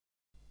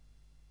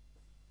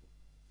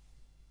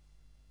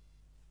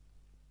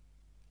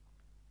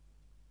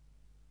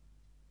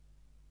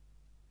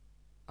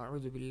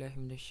أعوذ بالله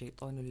من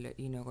الشيطان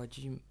اللئين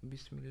الرجيم.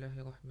 بسم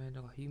الله الرحمن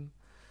الرحيم.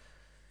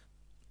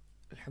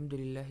 الحمد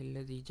لله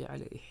الذي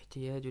جعل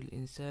احتياج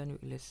الإنسان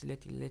إلى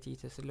الصلة التي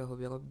تصله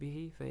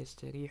بربه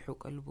فيستريح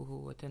قلبه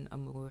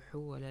وتنأم روحه،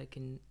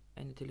 ولكن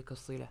أين تلك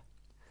الصلة؟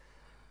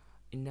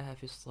 إنها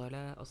في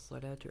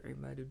الصلاة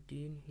عماد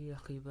الدين، هي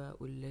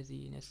خباء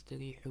الذي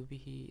نستريح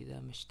به إذا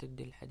ما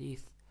اشتد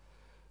الحديث.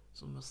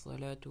 ثم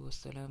الصلاة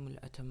والسلام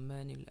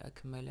الأتمان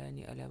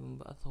الأكملان على من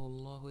بعثه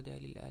الله هدى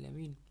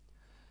للعالمين،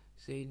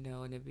 سيدنا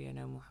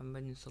ونبينا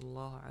محمد صلى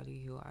الله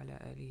عليه وعلى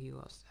آله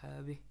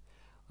وأصحابه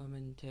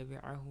ومن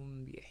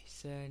تبعهم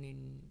بإحسان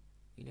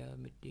إلى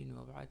يوم الدين،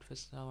 وبعد.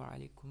 فالسلام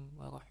عليكم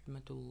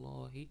ورحمة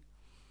الله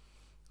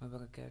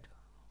وبركاته.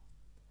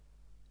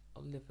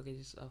 All the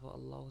praises of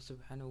Allah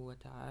subhanahu wa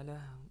ta'ala.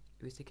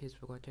 We seek His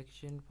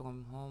protection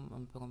from harm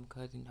and from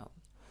causing harm,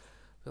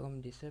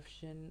 from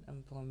deception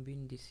and from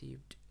being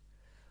deceived.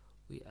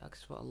 We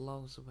ask for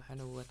Allah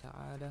subhanahu wa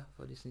ta'ala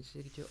for the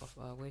sincerity of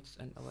our words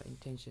and our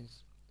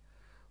intentions.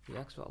 We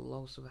ask for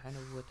Allah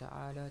subhanahu wa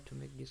ta'ala to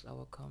make this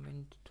our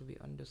comment to be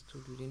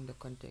understood within the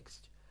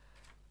context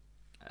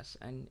as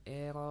an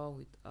error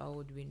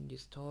without being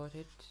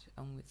distorted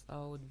and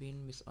without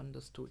being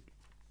misunderstood.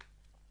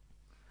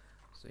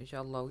 So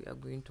inshallah we are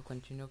going to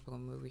continue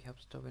from where we have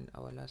stopped in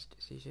our last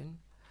session.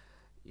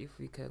 If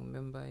we can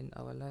remember, in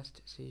our last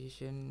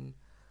session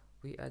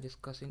we are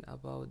discussing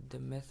about the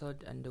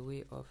method and the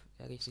way of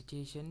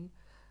recitation,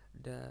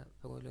 the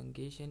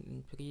prolongation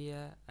in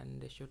prayer and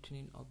the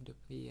shortening of the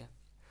prayer.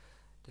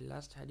 The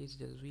last hadith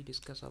that we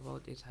discussed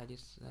about is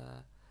hadith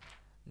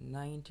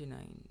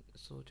 99.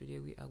 So today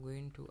we are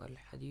going to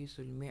al-hadith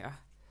al-mi'ah,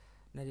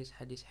 that is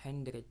hadith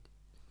 100.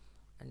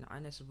 And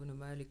Anas ibn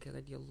Malik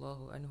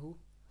radiallahu anhu,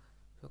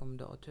 from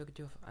the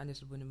authority of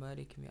Anas ibn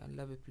Malik, may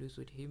Allah be pleased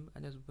with him.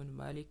 Anas ibn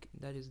Malik,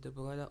 that is the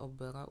brother of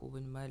Bara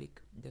ibn Malik,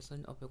 the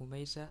son of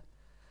Rumaysa.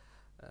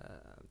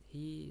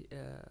 He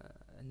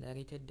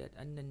narrated that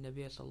أن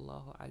النبي صلى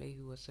الله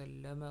عليه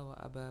وسلم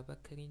وأبا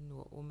بكر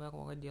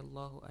وعمر رضي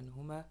الله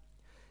عنهما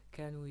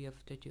كانوا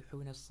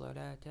يفتتحون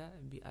الصلاة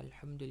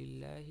بالحمد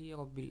لله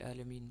رب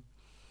العالمين.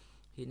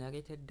 He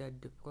narrated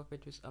that the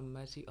Prophet, peace and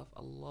mercy of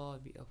Allah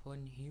be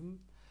upon him,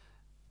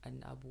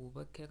 and Abu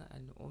Bakr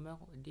and Umar,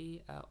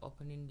 they are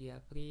opening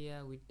their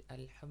prayer with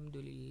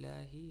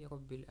Alhamdulillahi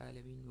Rabbil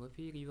Alamin.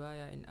 وفي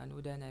رواية, in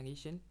another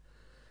narration,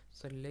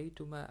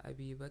 صليت مع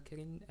أبي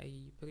بكر,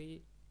 I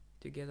pray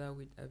together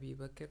with Abu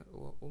Bakr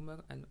wa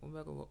Umar and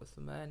Umar wa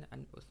Uthman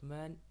and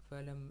Uthman,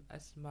 فلم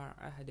أسمع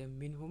أحدا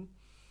منهم,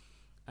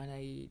 and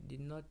I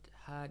did not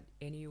heard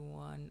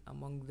anyone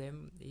among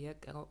them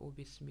يقرأ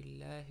بسم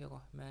الله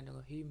الرحمن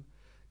الرحيم,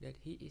 that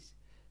he is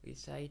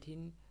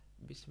reciting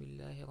بسم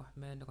الله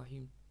الرحمن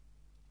الرحيم.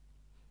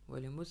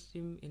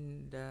 ولمسلم,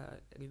 in the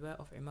riwayah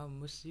of Imam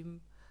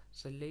Muslim,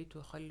 صليت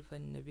خلف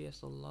النبي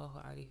صلى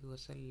الله عليه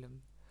وسلم,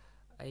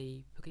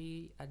 I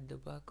pray at the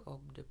back of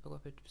the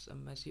Prophet, peace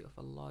and mercy of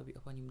Allah be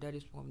upon him. That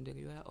is from the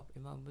riwayah of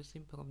Imam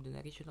Muslim, from the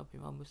narration of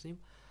Imam Muslim.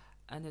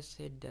 Anas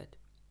said that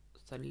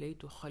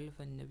صليت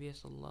خلف النبي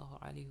صلى الله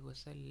عليه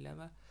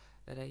وسلم,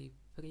 that I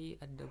pray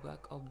at the back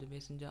of the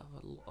Messenger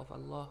of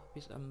Allah,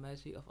 peace and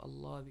mercy of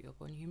Allah be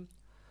upon him.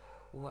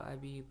 Wa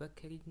Abi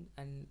Bakr,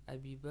 and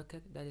Abi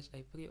Bakr, that is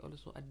I pray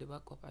also at the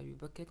back of Abi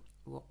Bakr.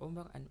 Wa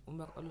Umar, and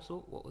Umar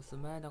also. Wa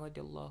Uthman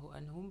radiallahu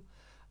anhum,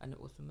 and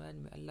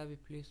Uthman, may Allah be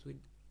pleased with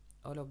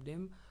all of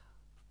them.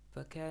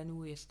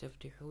 فكانوا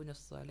يستفتحون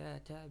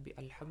الصلاة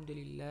بالحمد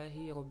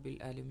لله رب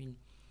العالمين.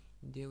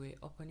 They were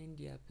opening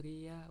their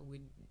prayer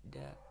with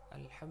the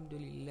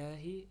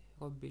Alhamdulillahi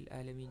Rabbil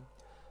Alamin.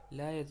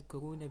 لا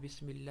يذكرون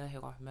بسم الله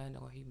الرحمن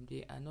الرحيم.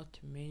 They are not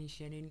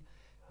mentioning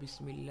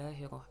بسم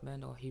الله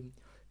الرحمن الرحيم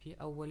في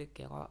أول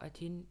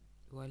قراءة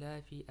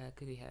ولا في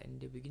آخرها, in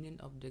the beginning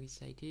of the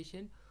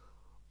recitation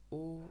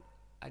or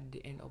at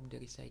the end of the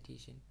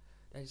recitation.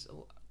 That is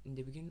in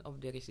the beginning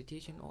of the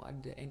recitation or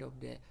at the end of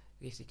the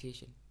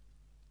recitation.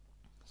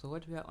 So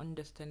what we are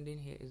understanding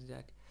here is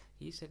that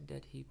he said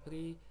that he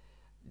prayed,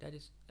 that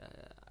is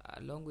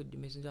along with the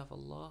Messenger of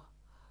Allah,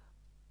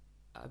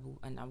 Abu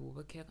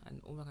Bakr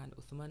and Umar and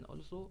Uthman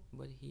also,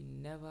 but he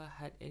never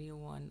had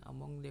anyone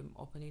among them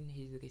opening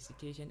his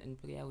recitation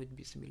and prayer with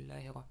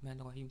Bismillahir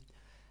Rahmanir Rahim.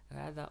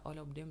 Rather, all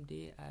of them,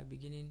 they are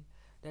beginning,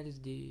 that is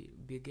they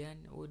began,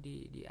 or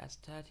they are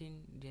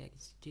starting their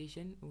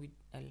recitation with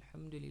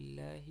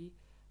Alhamdulillahi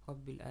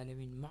Rabbil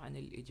Alamin. Ma'na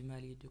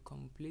al-ijmali, the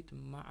complete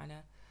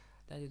ma'na,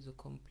 that is the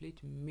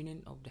complete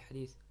meaning of the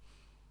hadith.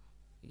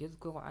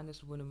 يذكر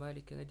أنس بن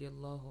مالك رضي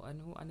الله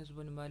عنه, Anas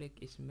bin Malik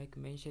is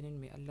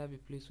mentioning, may Allah be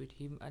pleased with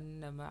him,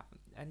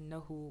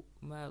 أنه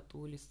ما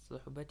طول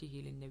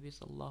صحبته للنبي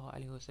صلى الله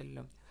عليه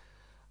وسلم,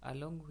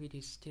 along with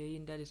his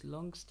staying, that is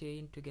long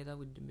staying together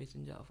with the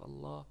Messenger of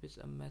Allah, peace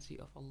and mercy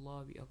of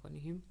Allah be upon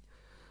him.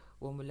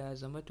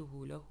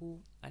 وملازمته له,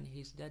 and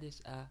his, that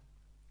is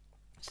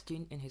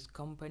staying in his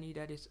company,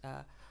 that is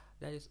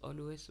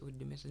always with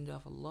the Messenger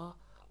of Allah.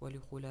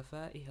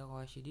 وَلِخُلَفَائِهِ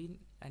الرَّاشِدِينَ,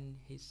 and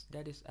his,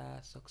 that is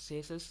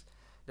successors,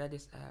 that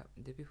is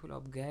the people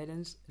of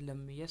guidance.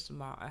 لَمْ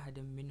يَسْمَعْ أَحَدًا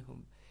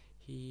مِّنْهُمْ,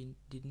 he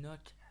did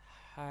not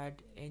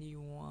heard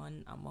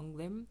anyone among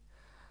them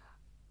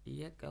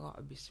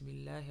يقرأ بسم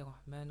الله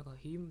الرحمن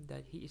الرحيم,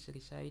 that he is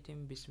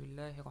reciting بسم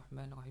الله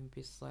الرحمن الرحيم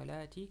في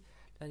الصلاة,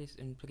 that is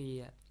in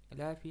prayer,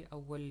 لا في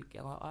أول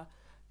قراءة,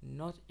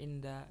 not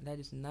in the, that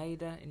is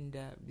neither in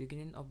the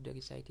beginning of the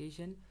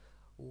recitation,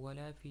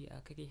 ولا في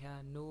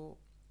آخرها, no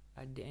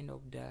at the end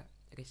of the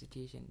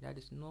recitation, that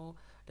is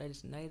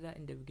neither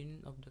in the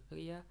beginning of the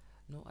prayer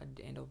no at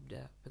the end of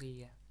the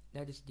prayer,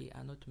 that is they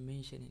are not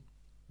mentioning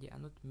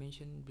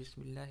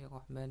بسم الله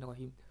الرحمن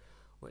الرحيم.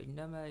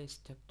 وإنما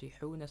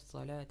يستفتحون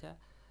الصلاة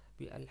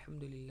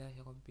بالحمد لله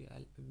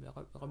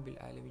رب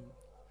العالمين.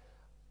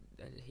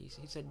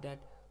 He said that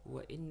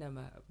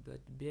وإنما, but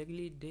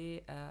barely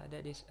they are,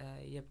 that is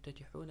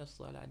يفتتحون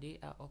الصلاة, they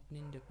are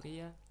opening the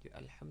prayer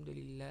بالحمد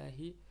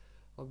لله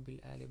رب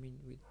العالمين,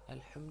 with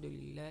الحمد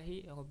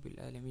لله رب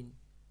العالمين.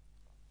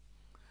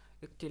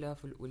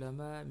 اختلاف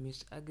العلماء,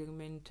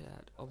 misagreement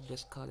of the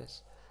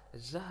scholars.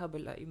 ذهب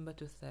الأئمة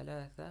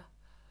الثلاثة,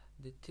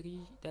 the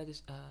three, that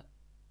is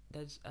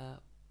the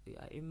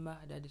A'immah,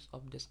 that is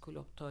of the school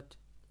of thought,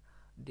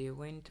 they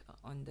went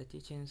on the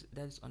teachings,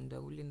 that is on the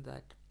ruling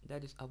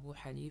that is Abu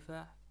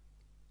Hanifa,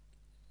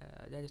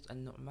 that is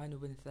An-Nu'man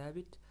ibn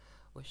Thabit,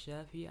 wa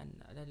Shafi,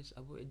 and that is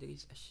Abu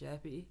Idris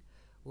al-Shafi'i,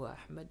 wa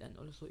Ahmad, and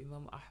also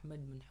Imam Ahmad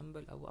bin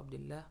Hanbal, Abu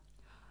Abdullah,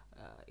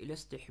 ila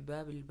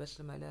istihbab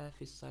al-basmala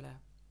fi salah,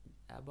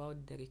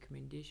 about the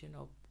recommendation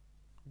of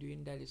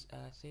doing, that is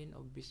saying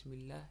of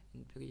Bismillah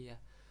in prayer.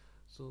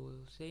 So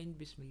saying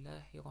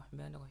Bismillahir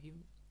Rahmanir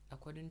Rahim,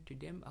 according to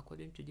them,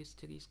 according to these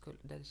three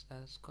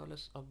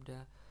scholars of the,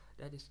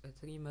 that is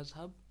three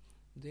mazhab,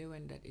 they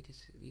went that it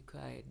is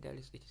required, that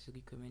is it is a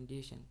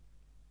recommendation,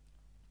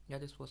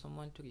 that is for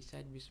someone to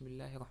recite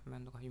Bismillahir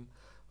Rahmanir Rahim.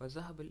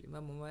 وذهب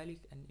الإمام Malik,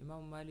 and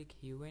Imam Malik,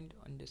 he went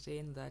on the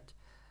saying that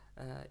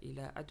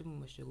إلى عدم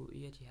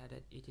مشروعيتها,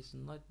 that it is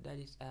not, that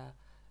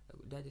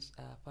is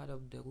part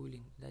of the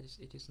ruling, that is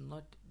it is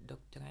not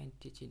doctrine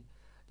teaching,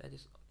 that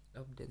is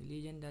of the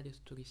religion, that is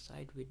to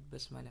recite with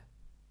basmala.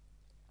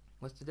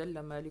 واستدل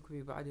مالك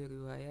ببعض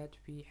الروايات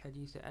في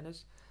حديث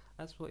أنس.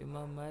 As for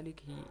Imam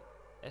Malik, he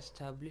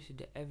established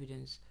the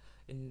evidence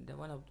in the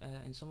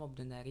in some of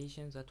the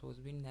narrations that was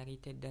being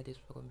narrated, that is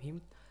from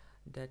him,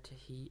 that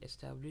he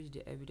established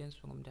the evidence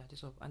from the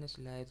hadith of Anas,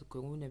 لا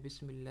يذكرون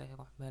بسم الله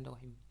الرحمن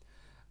الرحيم,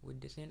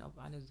 with the saying of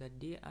Anas that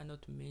they are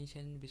not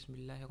mentioning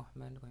Bismillahir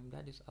Rahmanir Rahim,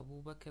 that is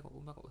Abu Bakr,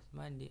 Umar,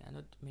 Uthman, they are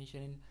not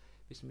mentioning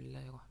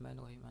Bismillahir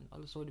Rahmanir Rahim, and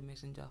also the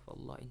Messenger of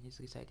Allah in his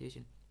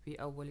recitation في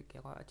أول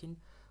قراءة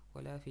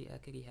ولا في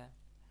آخرها,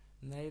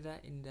 neither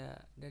in the,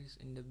 that is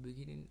in the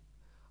beginning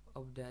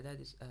of the, that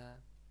is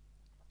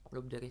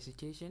of the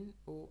recitation,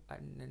 or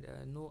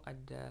no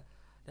at the,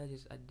 that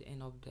is at the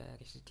end of the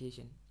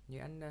recitation.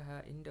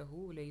 لأنها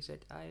عنده ليست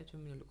آية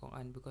من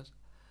القرآن, because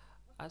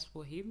as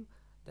for him,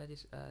 that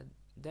is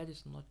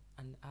not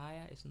an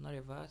ayah, it's not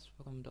a verse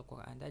from the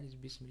Quran, that is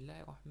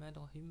Bismillahir Rahmanir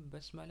Rahim,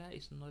 Basmala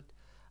is not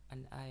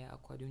an ayah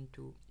according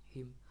to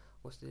him.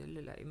 واستدل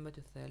الأئمة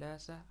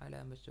الثلاثة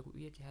على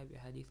مشروعيتها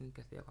بأحاديث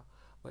كثيرة.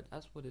 But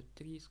as for the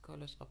three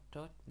scholars of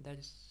thought, that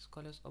is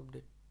scholars of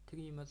the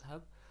three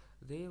mazhab,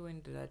 they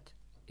went that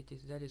it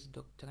is, that is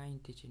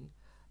doctrine teaching,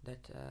 that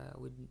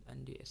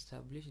and they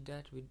established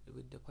that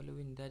with the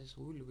following, that is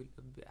rule, with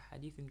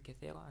أحاديث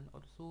كثيرة, and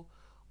also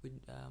with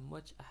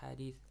much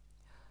ahadith.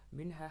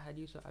 منها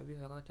حديث أبي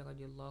هريرة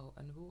رضي الله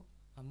عنه,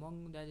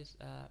 among that is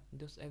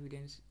those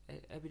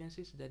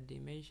evidences that they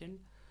mention,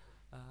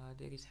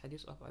 there is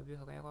hadith of Abu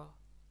Hurairah,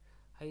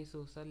 حيث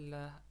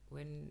صلى,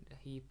 when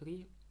he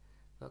pray,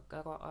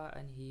 فقرأ,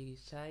 and he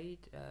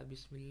recite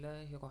بسم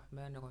الله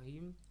الرحمن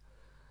الرحيم,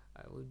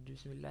 with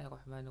بسم الله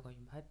الرحمن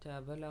الرحيم,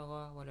 حتى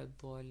بلغ ولا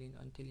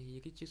الضالين, until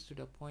he reaches to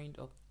the point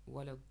of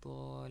ولا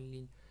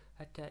الضالين,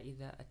 حتى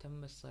إذا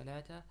أتم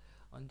الصلاة,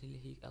 until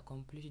he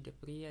accomplished the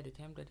prayer, the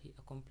time that he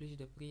accomplished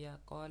the prayer,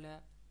 قال,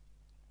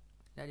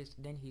 that is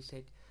then he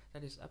said,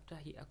 that is after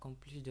he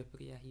accomplished the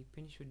prayer, he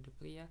finished with the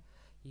prayer,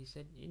 he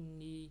said,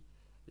 إني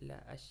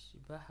لا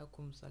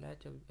أشبهكم صلاة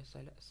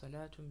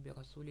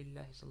برسول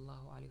الله صلى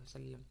الله عليه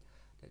وسلم,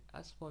 that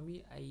as for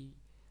me, I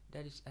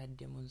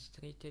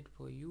demonstrated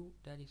for you,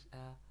 that is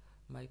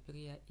my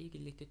prayer is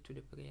related to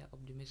the prayer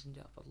of the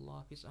Messenger of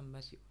Allah, peace and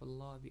mercy of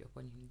Allah be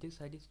upon him. This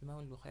hadith,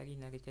 Imam al-Bukhari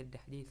narrated the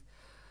hadith.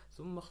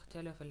 ثم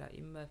اختلف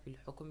الأئمة في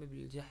الحكم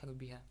بالجهر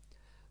بها.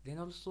 Then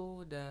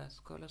also the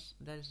scholars,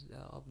 that is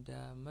of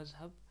the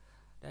mazhab,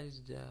 that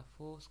is the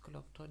four school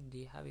of thought,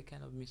 they have a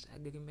kind of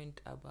misagreement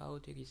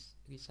about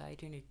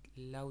reciting it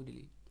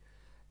loudly.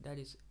 That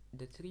is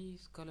the three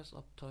scholars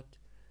of thought,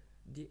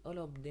 all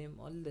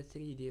the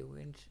three, they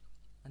went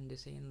on the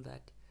saying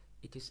that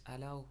it is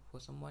allowed for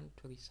someone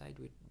to recite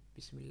with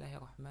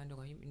Bismillahir Rahmanir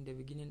Rahim in the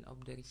beginning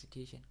of the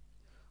recitation,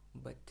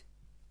 but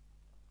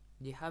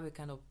they have a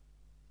kind of,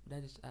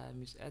 that is a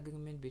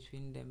misagreement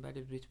between them, but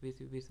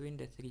between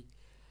the three.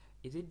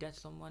 Is it that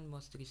someone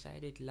must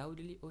recite it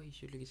loudly, or he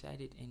should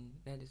recite it in,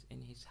 that is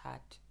in his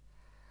heart?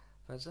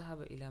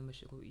 فذهب إلى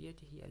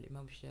مشروعيته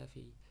الإمام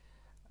الشافعي.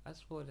 As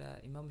for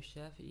the Imam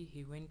Shafi'i,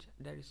 he went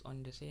that is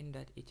on the saying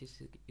that it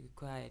is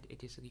required,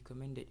 it is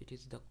recommended, it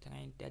is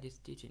doctrine, that is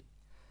teaching,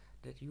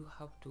 that you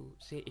have to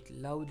say it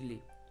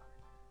loudly.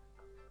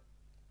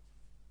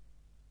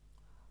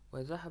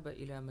 وذهب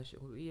إلى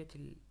مشروعية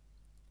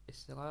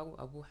الإصرار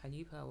أبو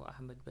حنيفة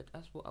وأحمد. But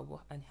as for Abu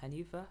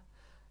Hanifa,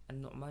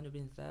 النعمان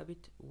بن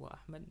ثابت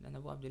وأحمد and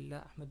Abu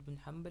Abdullah Ahmad bin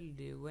Hanbal,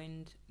 they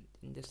went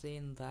in the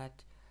saying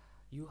that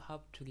you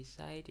have to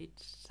recite it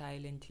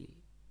silently.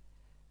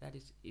 That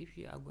is, if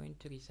you are going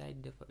to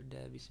recite the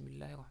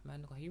Bismillah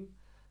Rahman Rahim,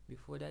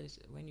 before that is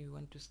when you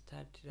want to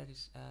start, that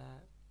is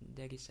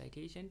the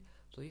recitation,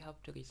 so you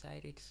have to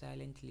recite it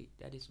silently,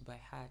 that is by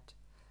heart,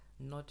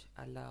 not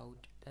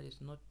aloud, that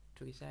is not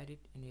to recite it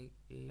in a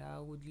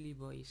loudly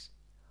voice.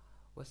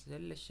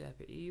 واستدل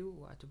الشافعي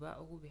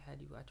وأتباعه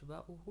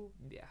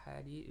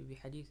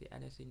بحديث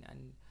أنس.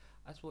 And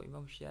as for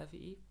Imam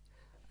Shafi'i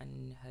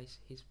and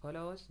his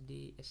followers,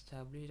 they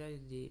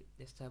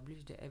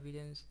established the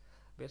evidence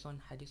based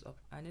on hadith of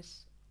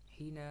Anas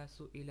حين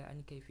سئل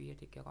عن كيفية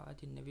قراءة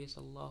النبي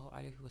صلى الله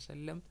عليه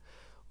وسلم,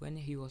 when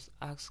he was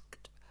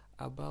asked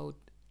about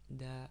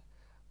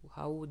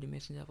how the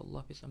Messenger of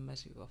Allah, peace and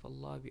mercy of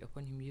Allah be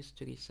upon him, used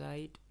to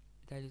recite,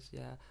 that is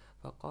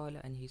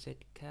فقال, and he said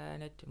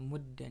كانت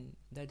مدا,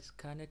 that is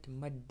كانت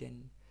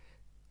مدا,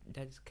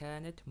 that is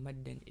كانت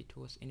مدا, it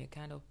was in a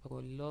kind of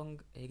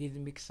prolonged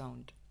rhythmic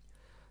sound.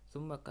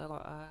 ثم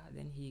قرأ,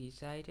 then he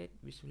recited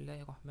بسم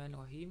الله الرحمن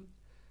الرحيم,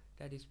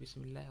 that is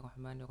Bismillah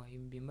Rahman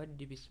Rahim, بمد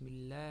بسم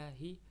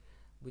الله,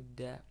 with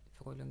the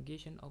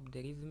prolongation of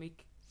the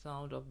rhythmic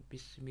sound of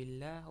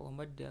Bismillah,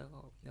 ومد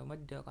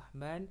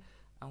Rahman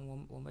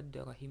and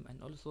ومد Rahim,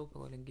 and also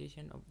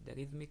prolongation of the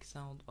rhythmic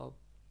sound of,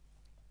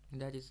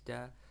 that is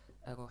the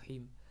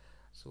Rahim.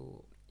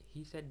 So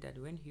he said that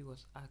when he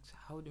was asked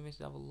how the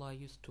Messenger of Allah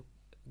used to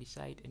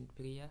recite in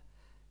prayer,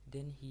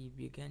 then he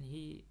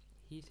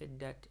said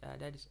that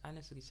that is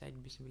Anas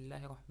recite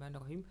Bismillah Rahman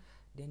Rahim,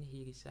 then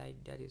he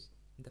recite, that is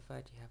the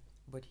Fatiha,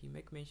 but he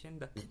make mention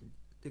that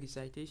the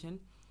recitation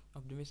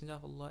of the Messenger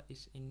of Allah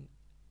is in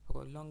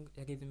prolonged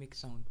rhythmic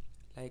sound,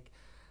 like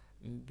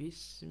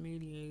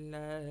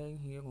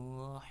Bismillahir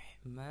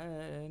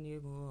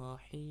Rahmanir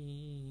Rahim,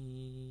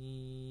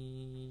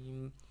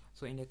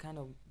 so in a kind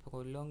of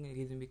prolonged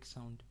rhythmic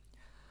sound.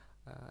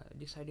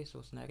 This hadith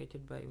was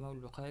narrated by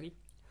Imam al-Bukhari.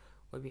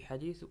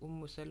 وبحديث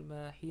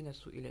سلمى حين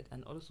سئلت,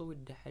 and also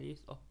with the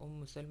hadith of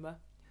Salma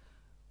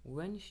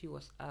when she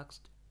was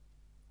asked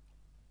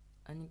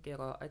عن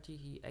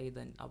قراءته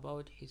أيضا,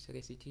 about his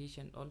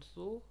recitation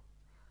also.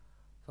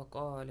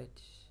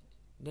 فقالت,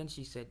 then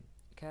she said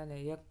كان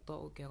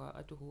يقطع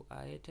قراءته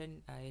آية,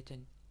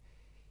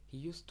 he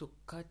used to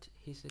cut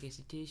his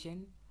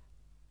recitation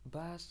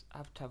verse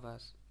after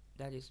verse,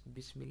 that is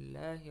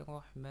Bismillahir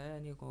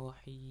Rahmanir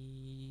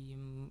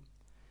Rahim,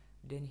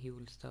 then he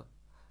will stop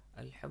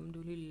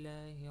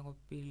Alhamdulillahi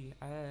Rabbil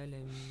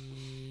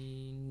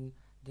Alameen,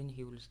 then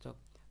he will stop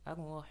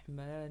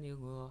Ar-Rahmanir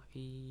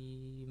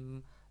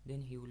Rahim,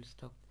 then he will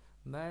stop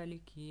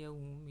Maliki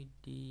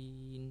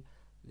Yawmiddin,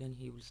 then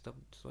he will stop.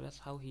 So that's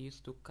how he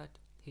used to cut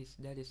his,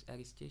 that is a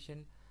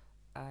recitation,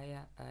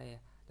 ayah,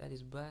 that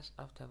is verse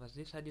after verse.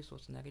 This hadith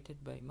was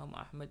narrated by Imam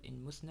Ahmad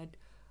in Musnad,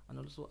 and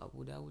also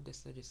Abu Dawud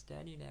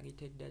as-Sajistani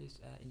narrated, that is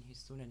in his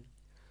Sunan.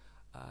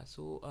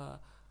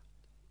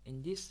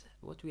 In this,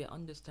 what we are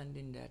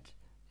understanding, that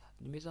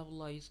the Messenger of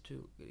Allah used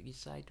to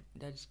recite,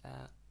 that is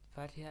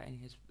Fatiha in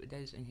his,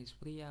 that is in his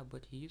prayer,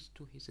 but his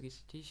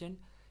recitation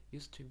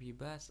used to be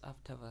verse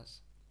after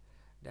verse.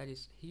 That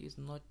is, he is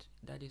not,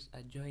 that is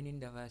adjoining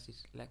the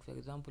verses. Like for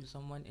example,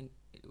 someone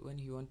when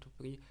he want to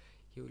pray,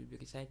 he will be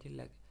reciting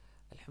like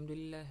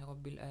Alhamdulillah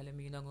Rabbil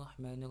Alameen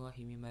Ar-Rahman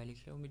Ar-Rahim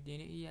Malik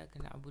Yawmiddin Iyyaka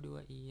na'budu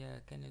wa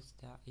iyyaka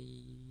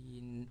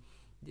nasta'in.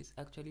 This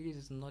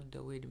is not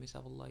the way the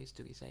Messenger of Allah used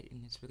to recite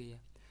in his prayer.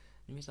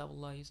 The Messenger of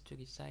Allah used to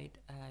recite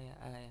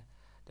ayah,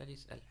 that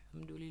is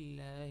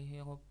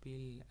Alhamdulillahi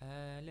Rabbil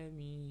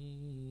Alameen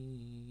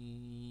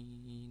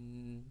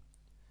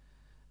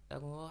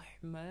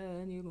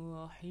Ar-Rahmanir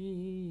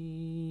Rahim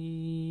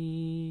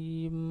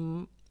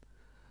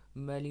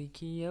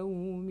Maliki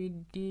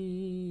Yawmiddin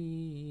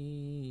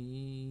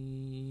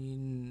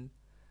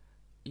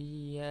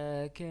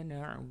Iyyaka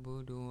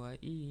na'budu wa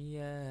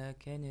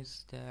iyyaka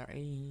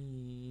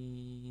nasta'in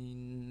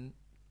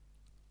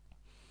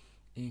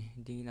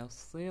اهدنا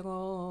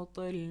الصراط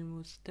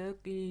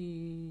المستقيم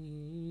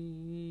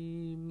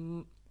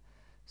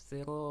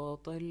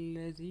صراط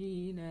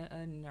الذين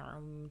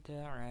أنعمت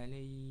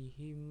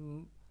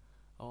عليهم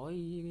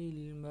غير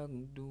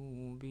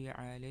المغضوب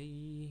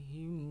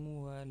عليهم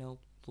ولا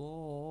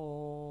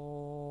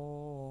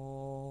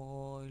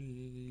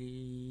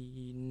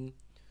الضالين.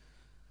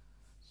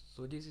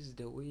 So this is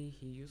the way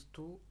he used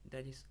to,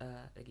 that is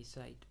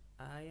recite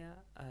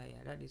ayah,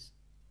 that is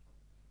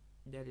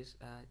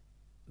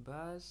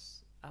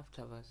verse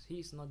after verse. He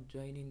is not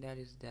joining, that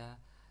is the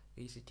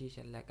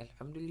recitation like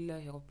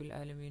Alhamdulillah Rabbil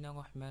Alameen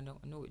Ar-Rahman.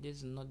 No, this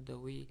is not the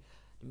way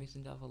the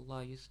Messenger of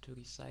Allah used to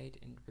recite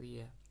in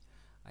prayer.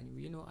 And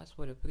we know, as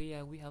for the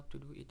prayer, we have to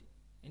do it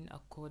in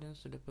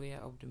accordance to the prayer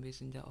of the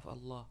Messenger of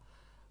Allah,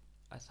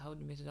 as how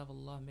the Messenger of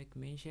Allah make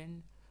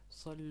mention,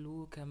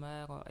 Sallu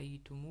kama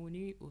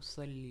ra'aytumuni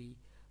usalli.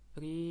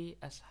 Pray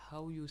as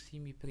how you see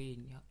me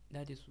praying.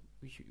 That is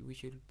we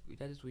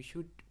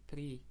should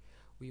pray.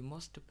 We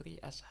must pray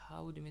as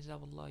how the Messenger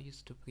of Allah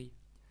used to pray.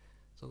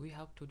 So we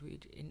have to do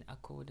it in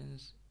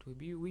accordance to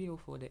be. We know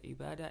for the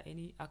ibadah,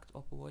 any act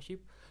of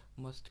worship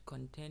must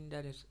contain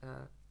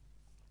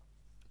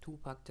two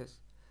factors.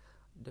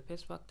 The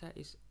first factor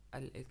is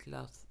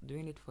al-ikhlas,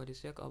 doing it for the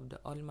sake of the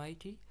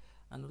Almighty,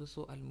 and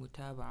also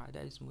al-mutaba'a,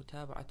 that is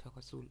mutaba'at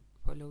Rasul,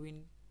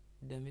 following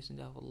the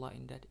Messenger of Allah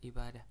in that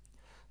ibadah.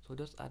 So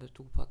those are the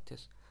two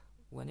factors.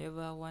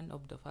 Whenever one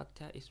of the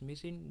factor is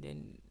missing,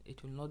 then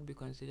it will not be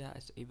considered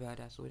as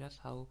ibadah. So that's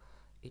how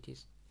it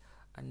is.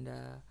 And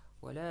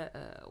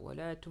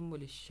ولا تم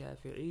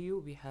للشافعي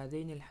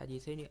بهذين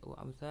الحديثين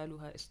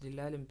وأمثالها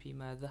استدلالا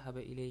فيما ذهب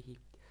إليه.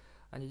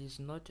 And it is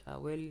not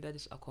well that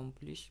is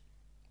accomplished.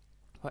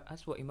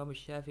 As for Imam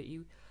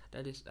Shafi'i,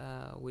 that is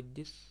with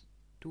these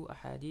two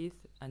ahadith,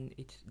 and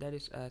it that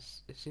is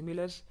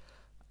similar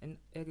in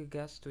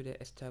regards to the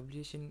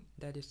establishing,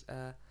 that is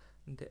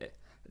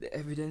the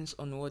evidence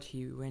on what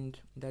he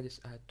went, that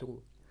is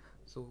true.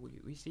 So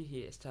we see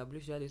he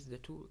established that is the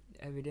two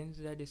evidence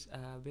that is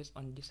based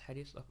on this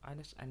hadith of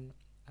Anas and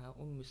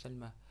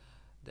Salma,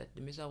 that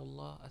the Messenger of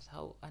Allah, as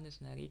how Anas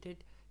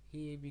narrated,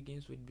 he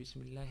begins with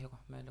Bismillahir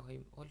Rahmanir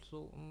Rahim.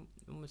 Also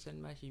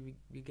Salma, she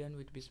began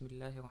with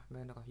Bismillahir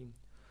Rahmanir Rahim.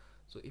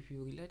 So if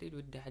you relate it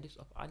with the hadith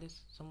of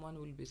Anas, someone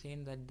will be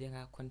saying that there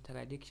are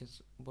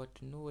contradictions, but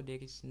no, there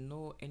is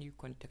no any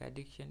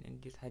contradiction in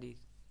this hadith.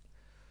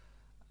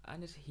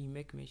 Anas, he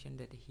make mention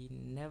that he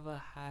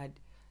never had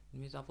the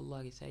Messenger of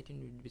Allah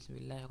reciting with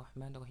Bismillahir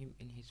Rahmanir Rahim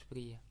in his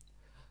prayer.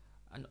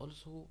 And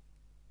also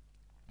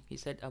he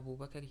said Abu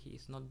Bakr, he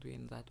is not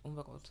doing that.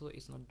 Umar also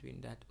is not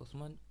doing that.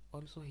 Uthman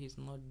also, he is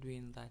not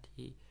doing that.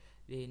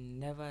 They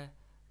never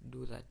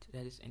do that.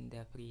 That is in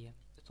their prayer.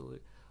 So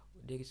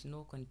there is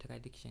no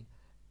contradiction.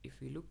 If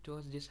we look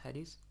towards this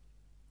hadith,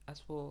 as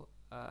for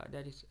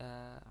that is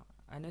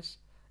Anas,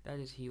 that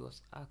is he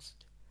was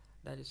asked,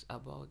 that is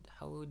about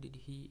how the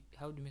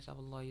Messenger of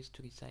Allah used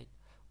to recite.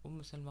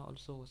 Salma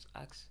also was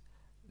asked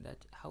that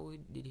how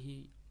did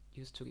he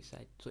used to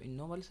recite. So in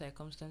normal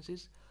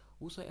circumstances,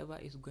 whosoever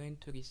is going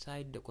to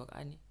recite the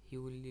Quran, he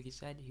will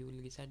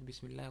recite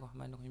Bismillah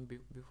ar-Rahman ar-Rahim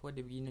before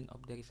the beginning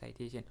of the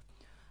recitation,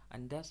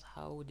 and that's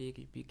how they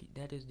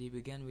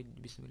began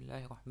with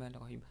Bismillah ar-Rahman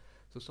ar-Rahim.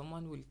 So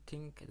someone will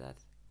think that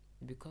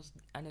because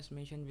Anas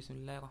mentioned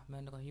Bismillah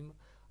ar-Rahman ar-Rahim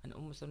and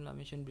Salma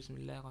mentioned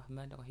Bismillah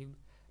ar-Rahman ar-Rahim,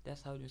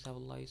 that's how the Messenger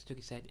of Allah used to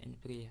recite in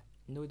prayer.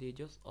 No, they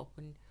just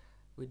open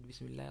with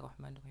Bismillah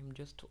ar-Rahman ar-Rahim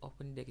just to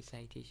open the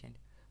recitation.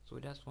 So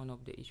that's one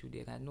of the issues.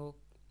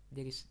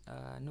 There is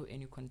no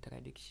any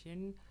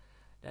contradiction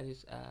that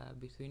is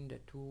between the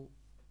two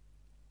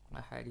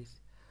hadiths.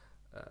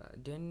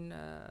 Then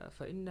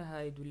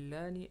فإنها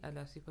يدلان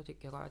على صفة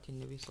قراءة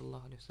النبي صلى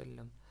الله عليه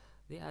وسلم.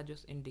 They are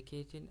just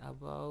indicating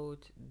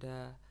about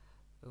the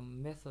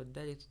method,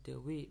 that is the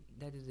way,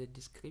 that is the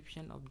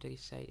description of the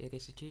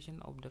recitation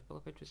of the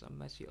Prophet, with the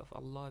mercy of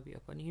Allah be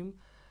upon him.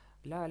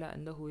 لا على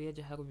أنه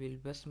يجهر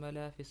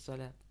بالبسملة في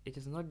الصلاة. It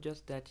is not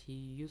just that he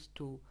used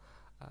to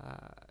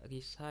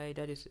recite,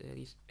 that is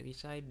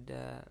recite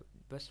the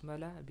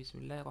basmala,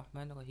 Bismillah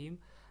ar-Rahman ar-Rahim,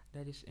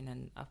 that is in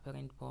an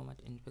apparent format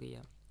in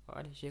prayer.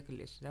 وقال Shaykh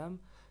al-Islam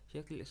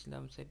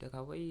said,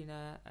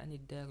 روينا عن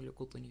الدار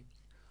القطني.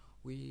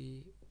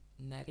 We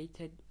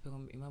narrated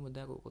from Imam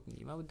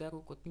Ad-Daraqutni. Imam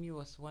Ad-Daraqutni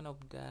was one of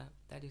the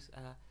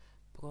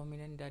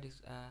prominent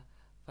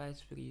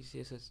vice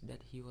predecessors,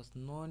 that he was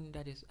known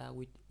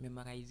with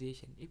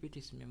memorization. If it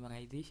is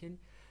memorization,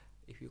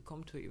 if you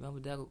come to Imam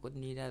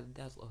Ad-Daraqutni,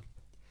 that's all.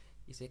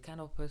 He's a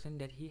kind of person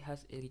that he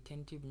has a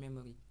retentive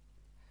memory.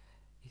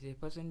 He's a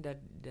person that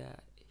the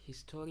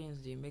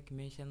historians, they make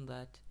mention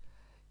that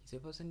he's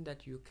a person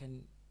that you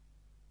can,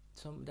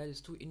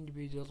 two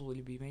individuals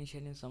will be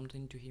mentioning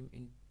something to him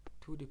in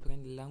two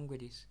different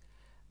languages,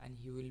 and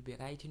he will be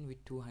writing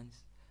with two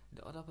hands.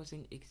 The other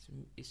person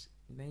is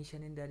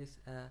mentioning that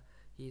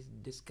he is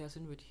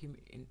discussing with him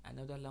in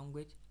another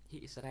language. He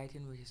is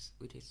writing with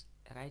his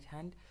right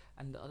hand,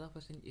 and the other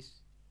person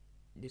is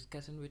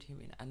discussing with him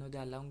in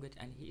another language,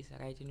 and he is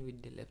writing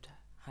with the left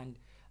hand,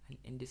 and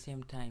in the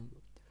same time,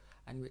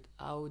 and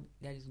without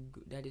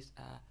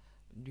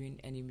doing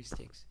any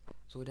mistakes.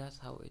 So that's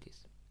how it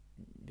is.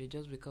 They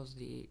just because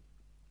they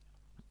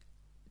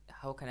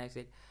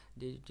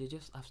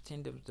just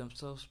abstain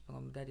themselves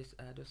from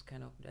those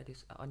kind of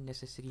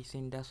unnecessary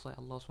sin. That's why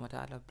Allah subhanahu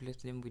wa ta'ala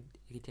blessed them with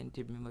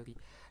retentive memory.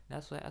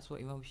 That's why, as for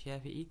Imam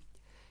Shafi'i,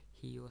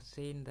 he was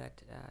saying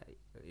that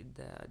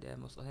the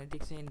most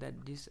authentic saying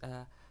that this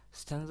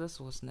stanzas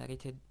was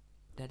narrated,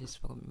 that is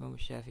from Imam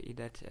Shafi'i,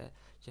 that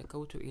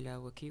شكوت إلى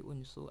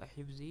وكيء سوء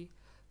حفظي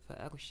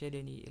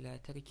فأرشدني إلى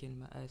ترك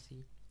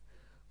المآسي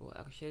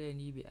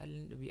وأرشدني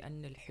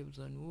بأن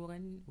الحفظ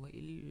نورا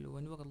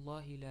ونور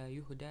الله لا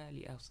يهدى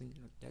لآصٍ.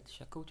 That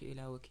شكوت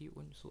إلى وكيء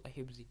سوء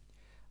حفظي.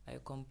 I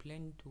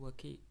complained to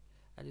Waki,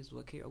 that is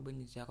Waki'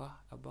 ibn Jarrah,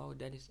 about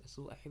that is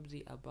Su'a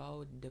Hibzi,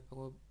 about the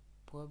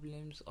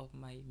problems of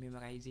my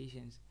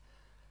memorizations.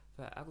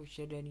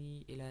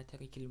 فأرشدني إلى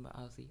ترك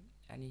المعاصي,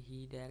 and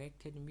he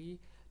directed me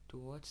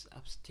towards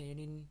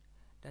abstaining,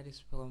 that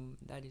is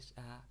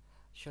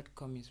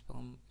shortcomings,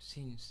 from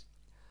sins.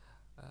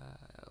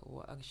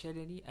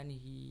 وأرشدني, and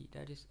he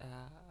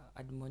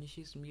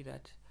admonishes me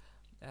that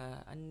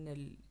أن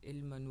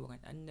العلم نورا,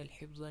 أن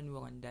الحفظ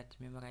نورا, that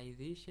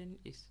memorization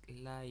is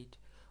light.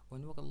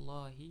 ونور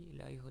الله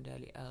لا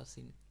يهدى لآس,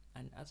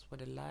 and as for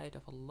the light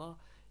of Allah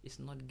is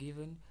not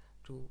given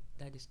to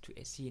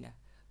a sinner.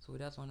 So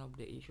that's one of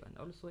the issue. And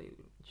also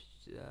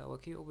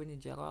Waki' ibn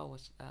Jarrah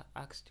was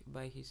asked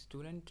by his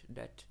student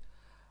that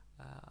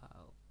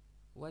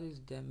what is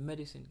the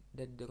medicine,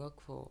 the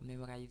drug for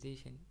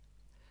memorization,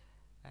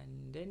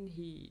 and then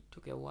he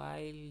took a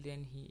while,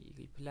 then he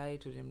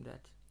replied to them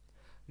that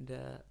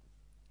the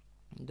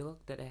drug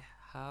that I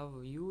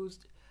have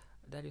used,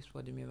 that is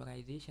for the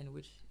memorization,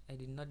 which I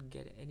did not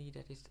get any,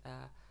 that is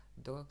a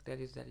drug that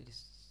is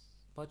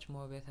much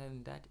more better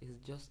than that, is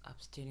just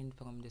abstaining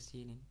from the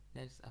sinning,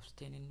 that is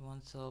abstaining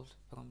oneself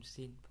from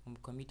sin, from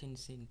committing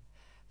sin.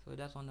 So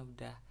that's one of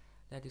the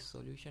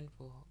solution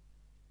for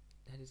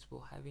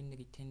having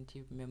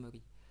retentive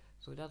memory.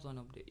 So that's one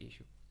of the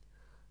issue.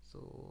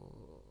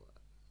 So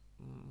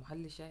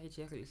محل الشاهد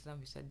شيخ الإسلام,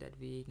 he said that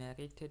we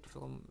narrated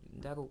from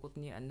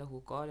Daruqutni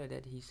أنه قال,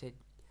 that he said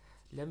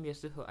لم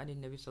يصح عن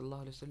النبي صلى الله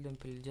عليه وسلم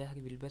في الجهر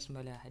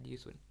بالبسملة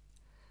حديث,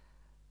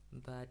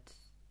 but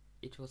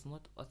it was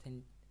not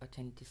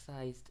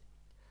authenticized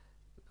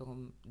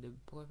from the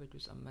Prophet,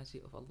 whose mercy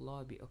of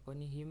Allah be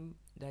upon him,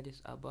 that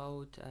is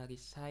about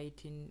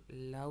reciting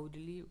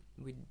loudly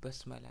with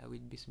basmala,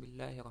 with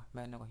Bismillahir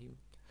Rahmanir Rahim.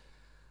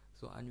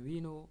 So, and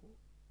we know,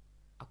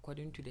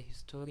 according to the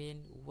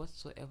historian,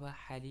 whatsoever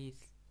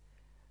hadith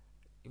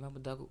Imam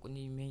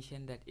Daruqutni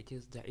mentioned that it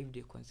is da'if,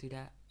 they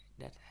consider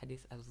that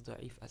hadith as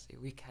da'if, as a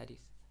weak hadith.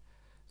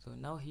 So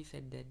now he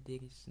said that there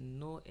is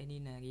no any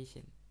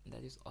narration,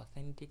 that is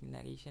authentic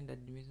narration,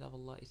 that the Messenger of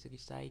Allah is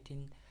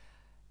reciting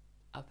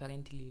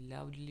apparently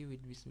loudly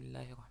with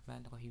Bismillahir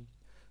Rahmanir Rahim.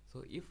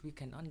 So if we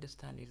can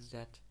understand is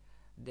that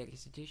the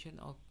recitation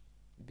of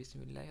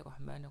Bismillahir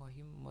Rahmanir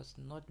Rahim must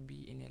not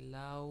be in a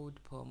loud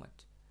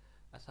format,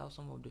 as how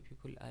some of the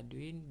people are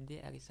doing.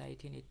 They are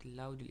reciting it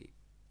loudly.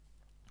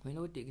 We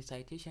know the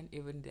recitation,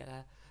 even there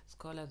are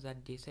scholars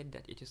that they said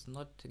that it is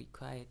not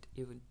required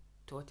even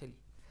totally,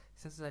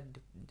 since that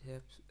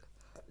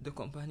the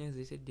companions,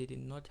 they said they did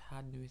not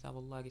have the Messenger of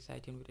Allah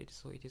reciting with it,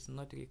 so it is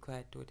not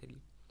required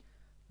totally.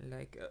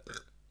 Like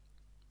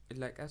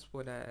as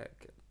for the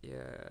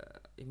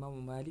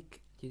Imam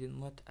Malik, he did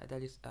not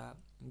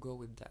go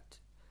with that.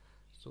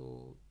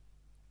 So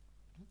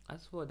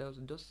as for those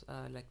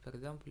like for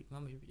example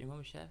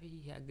Imam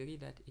Shafi'i, he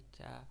agreed that it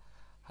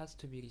has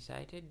to be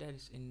recited, that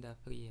is in the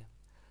prayer.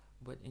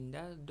 But in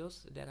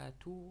those there are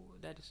two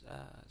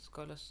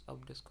scholars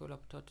of the school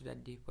of thought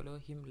that they follow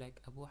him,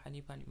 like Abu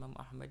Hanifa and Imam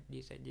Ahmad.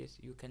 They said yes,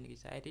 you can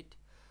recite it,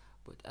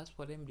 but as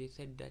for them, they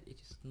said that it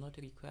is not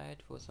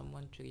required for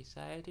someone to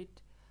recite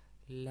it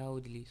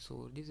loudly.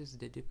 So this is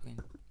the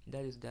difference.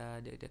 That is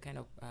the kind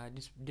of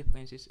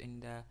differences in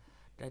the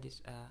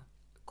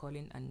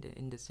calling and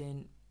in the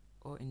saying,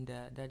 or in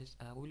the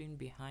ruling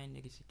behind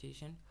the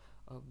recitation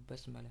of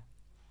basmala.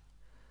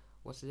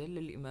 واستدل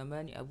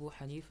الإمامان أبو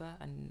حنيفة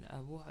and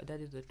Abu, that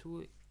is the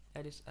two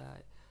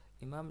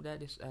Imam,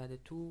 that is the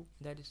two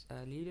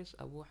leaders,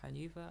 Abu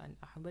Hanifa and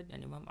Ahmad,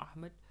 and Imam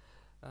Ahmad,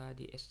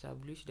 they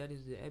established, that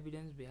is the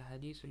evidence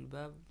بأحاديث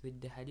الباب,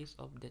 with the hadith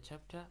of the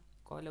chapter.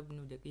 قال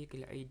ابن دقيق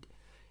العيد,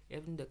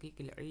 Ibn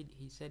Daqiq al-Eid,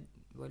 he said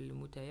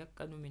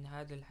والمتيقن من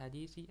هذا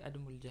الحديث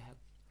عدم الجهر.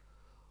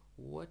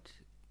 What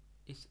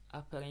is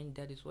apparent,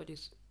 that is what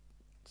is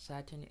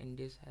certain in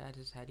this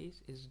hadith,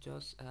 is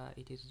just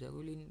it is the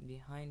ruling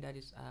behind, that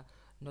is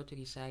not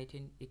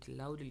reciting it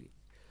loudly.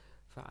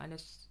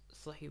 فأنس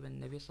صحب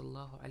النبي صلى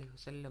الله عليه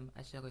وسلم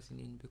 10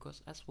 سنين,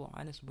 because as for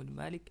Anas bin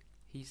Malik,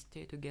 he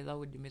stayed together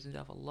with the Messenger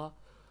of Allah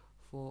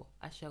for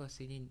 10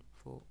 سنين,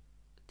 for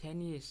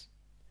 10 years.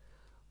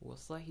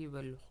 وصحب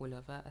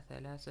الخلفاء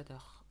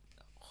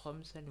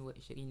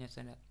 25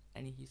 سنة,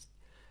 and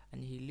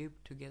he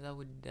lived together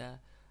with the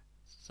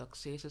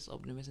successors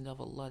of the Messenger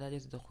of Allah, that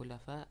is the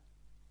Khulafa,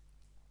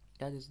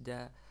 that is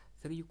the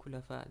 3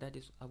 Khulafa, that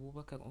is Abu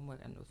Bakr, Umar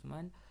and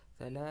Uthman.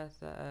 25,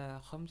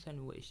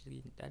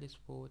 that is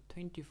for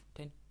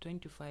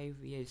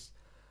 25 years.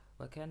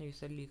 وكان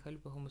يصلي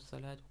خلفهم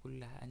الصلاة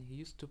كلها, and he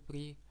used to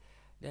pray,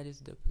 that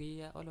is the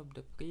prayer, all of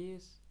the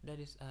prayers, that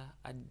is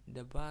at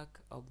the back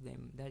of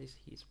them, that is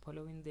he is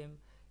following them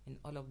in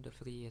all of the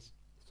prayers.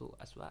 So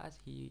as far as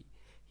he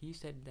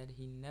said that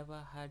he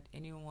never had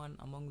anyone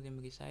among them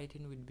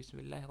reciting with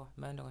Bismillahir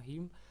Rahmanir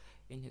Rahim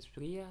in his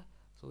prayer,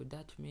 so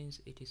that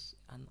means it is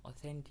an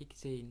authentic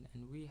saying,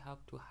 and we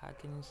have to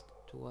hearken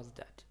towards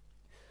that.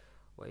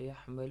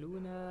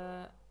 ويحملون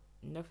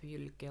نفي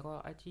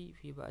القراءة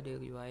في بعض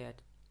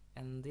الروايات,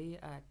 and they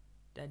are,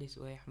 that is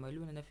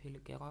ويحملون نفي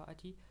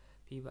القراءة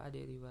في بعض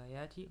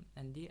الروايات,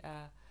 and they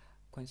are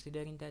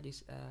considering, that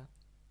is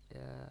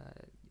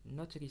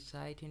not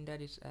reciting,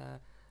 that is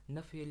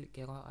نفي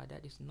القراءة,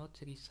 that is not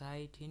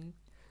reciting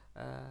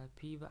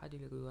في بعض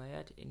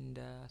الروايات in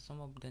some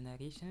of the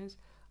narrations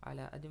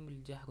على عدم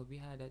الجهر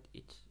بها, that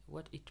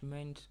what it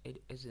meant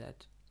is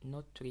that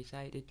not to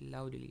recite it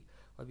loudly.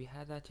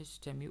 وبهذا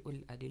تجتمع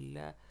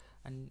الأدلة,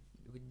 and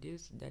with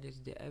this, that is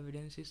the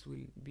evidences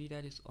will be,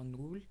 that is on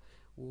rule,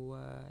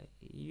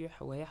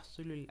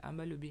 ويحصل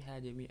العمل بها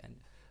جميعا,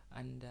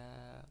 and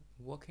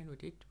working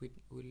with it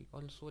will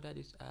also, that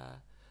is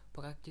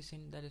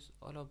practicing, that is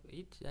all of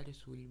it, that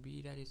is will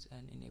be, that is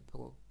in a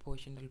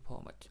proportional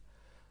format.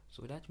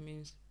 So that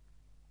means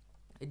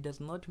it does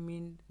not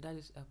mean, that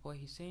is for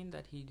he's saying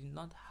that he did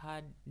not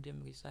had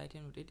them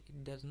reciting with it,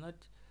 it does not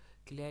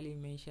clearly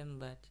mention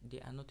that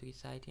they are not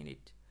reciting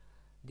it.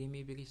 They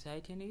may be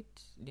reciting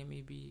it, they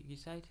may be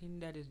reciting,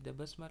 that is the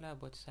basmala,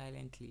 but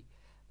silently.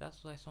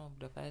 That's why some of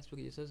the pious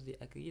predecessors, they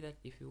agree that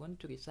if you want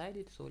to recite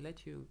it, so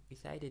let you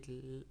recite it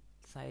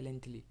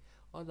silently.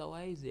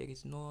 Otherwise, there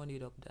is no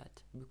need of that,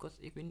 because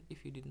even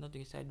if you did not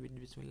recite with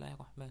Bismillah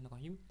Rahman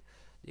Rahim,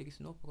 there is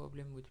no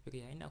problem with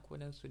prayer in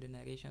accordance with the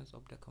narrations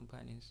of the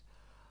companions.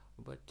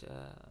 But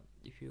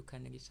if you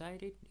can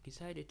recite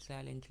it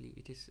silently.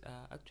 It is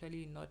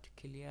actually not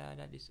clear,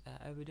 that is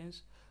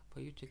evidence for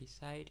you to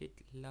recite it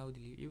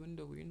loudly, even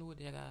though we know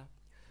there are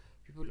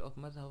people of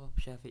Madhab of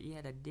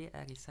Shafi'iyah that they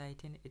are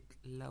reciting it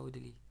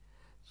loudly.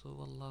 So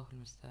Wallahu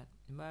al-Musta'an.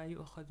 ما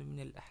يؤخذ من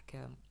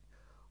الأحكام,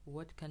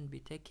 what can be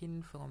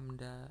taken from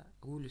the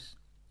rules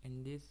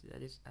in this,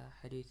 that is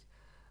hadith.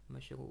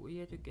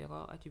 مشروعية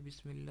قراءة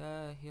بسم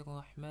الله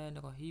الرحمن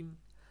الرحيم,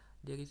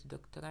 there is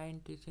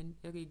doctrine teaching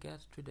in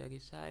regards to the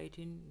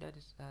reciting, that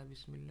is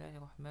بسم الله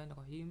الرحمن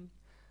الرحيم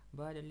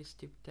بعد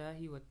الاستفتاح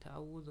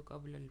والتعوذ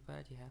قبل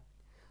الفاتحة,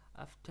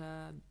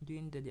 after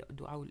doing the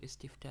dua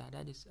al-istiftah,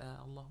 that is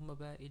اللهم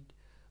باعد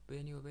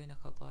بيني وبين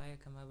خطاياي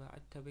كما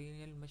بعدت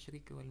بين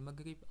المشرق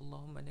والمغرب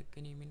اللهم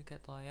نقني من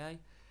خطاياي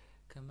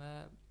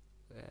كما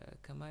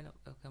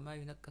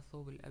ينقى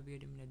الثوب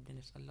الأبيض من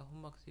الدنس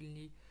اللهم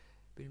اغسلني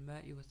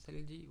بالماء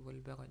والثلج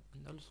والبرد.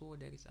 And also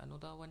there is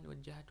another one,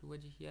 وجهت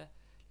وجهي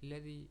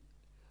الذي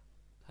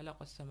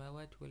خلق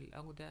السماوات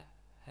والأرض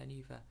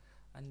حنيفا,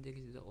 and there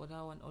is the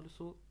other one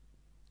also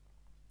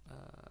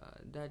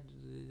that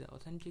the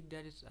authentic,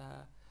 that is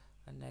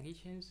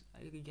narrations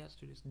in regards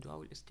to this dua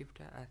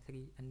al-istiftah are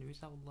three, and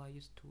Allah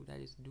used to, that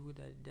is do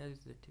that is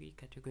the three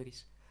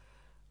categories.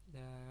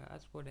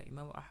 As for the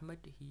Imam Ahmad,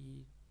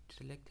 he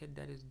selected,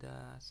 that is the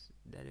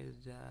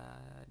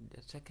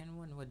second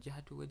one,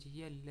 وجهت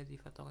وجهي الذي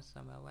فطر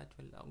السماوات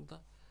والأرض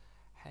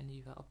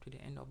حنيفا, up to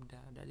the end of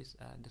that is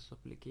the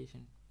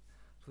supplication.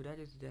 So that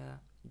is the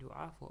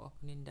dua for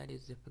opening, that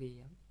is the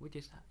prayer, which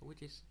is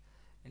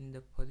in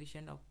the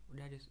position of,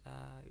 that is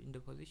in the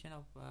position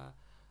of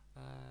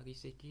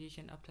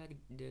recitation after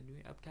the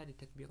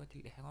takbirat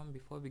al-ihram,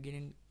 before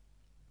beginning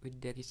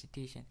with the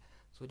recitation.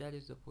 So that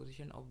is the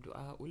position of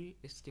dua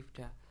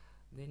ul-istiftah.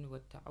 Then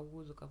what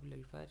ta'awuz qabla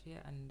al-fatiha,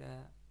 and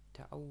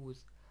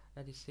ta'awuz,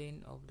 that is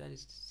saying of, that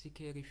is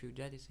seeking refuge,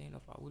 that is saying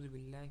of a'udhu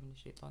billahi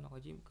minash shaitanir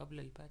rajim qabla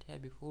al-fatiha,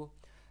 before,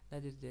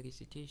 that is the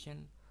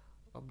recitation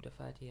of the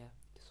fatiha.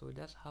 So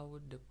that's how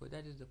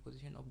that is the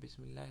position of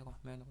Bismillahir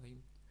Rahmanir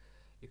Rahim.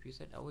 If you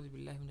said a'udhu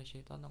billahi minash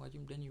shaitanir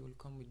rajim, then you will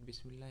come with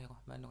Bismillahir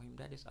Rahmanir Rahim,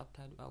 that is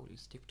after dua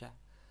al-istiftah.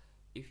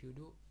 If you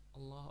do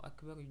Allahu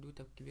Akbar, you do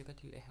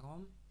takbirat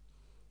al-ihram.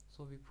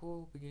 So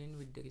before beginning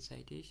with the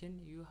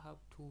recitation, you have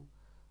to,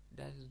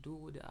 that is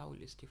do the dua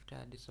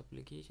al-istiftah, the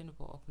supplication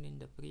for opening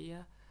the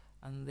prayer,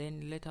 and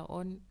then later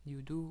on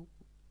you do,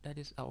 that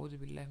is a'udhu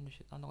billahi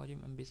minash shaitanir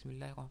rajim and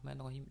Bismillahir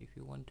Rahmanir Rahim, if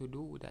you want to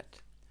do that.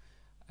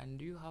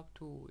 And you have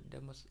to, the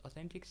most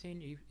authentic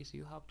thing is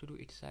you have to do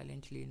it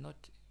silently, not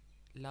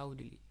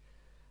loudly.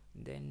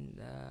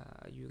 Then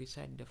you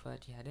recite the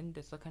Fatiha. Then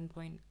the second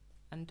point,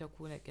 أن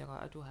تكون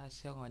قراءتها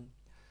سرا,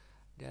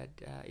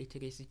 that its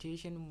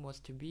recitation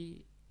must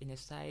be in a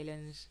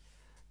silence,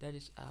 that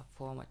is a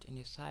format, in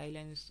a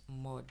silence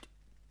mode.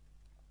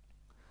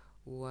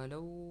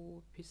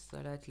 ولو في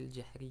الصلاة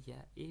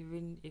الجهرية,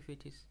 even if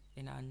it is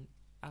in an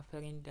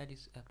afferent, that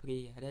is a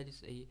prayer, that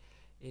is a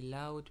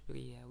loud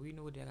prayer. We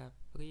know there are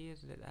prayers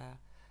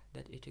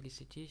that its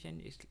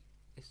recitation is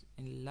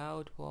in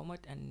loud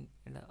format, and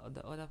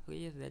the other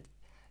prayers that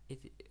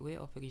its way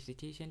of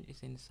recitation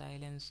is in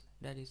silence,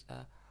 that is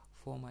a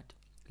format.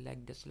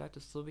 Like the Salat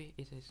al-Subh,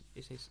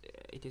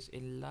 it is a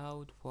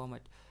loud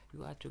format.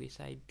 You have to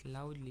recite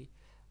loudly.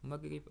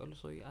 Maghrib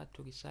also you have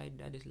to recite,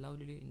 that is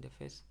loudly, in the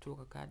first two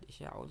rakat.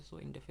 Isha also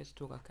in the first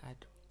two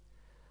rakat.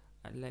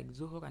 And like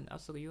Zuhur and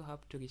Asr, you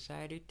have to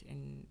recite it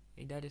in,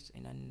 that is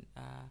in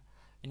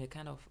a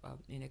kind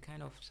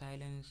of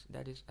silence,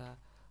 that is a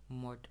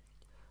mode.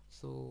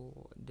 So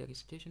the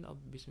recitation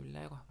of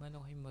Bismillah ar-Rahman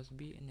ar-Rahim must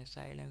be in a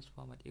silence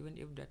format, even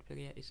if that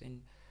prayer is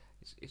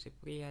a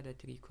prayer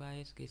that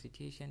requires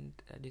recitation,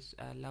 that is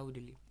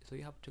loudly. So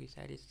you have to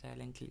recite it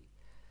silently.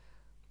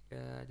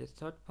 The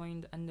third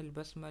point, أن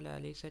البسملة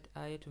ليست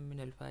آية من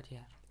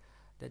الفاتحة,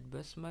 that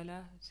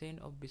basmala, saying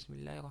of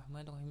Bismillah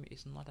ar-Rahman ar-Rahim,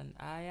 is not an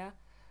ayah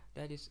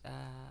that is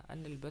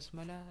أن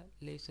البسملة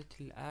ليست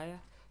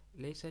آية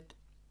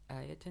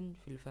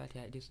في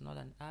الفاتحة. It is not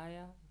an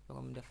ayah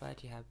from the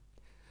Fatiha.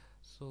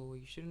 So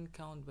you shouldn't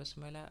count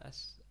basmala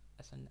as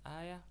an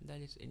ayah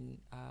that is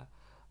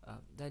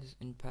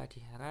in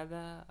Fatiha.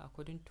 Rather,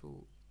 according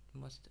to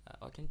most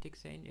authentic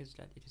saying, is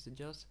that it is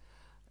just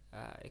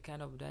a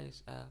kind of that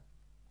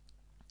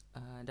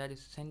is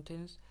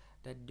sentence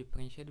that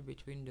differentiate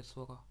between the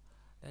surah.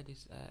 That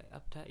is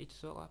after each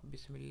surah,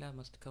 Bismillah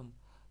must come.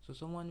 So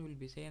someone will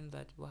be saying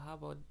that, well, how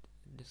about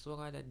the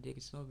surah that there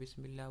is no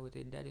Bismillah with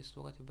it? That is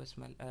Surah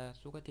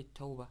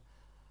At-Tawbah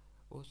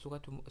or Surah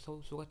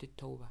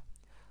At-Tawbah.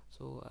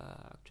 So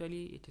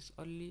actually, it is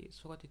only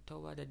Surah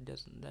At-Tawbah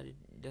that it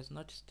does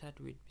not start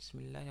with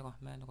Bismillahir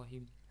Rahmanir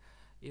Rahim.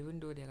 Even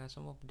though there are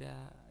some of the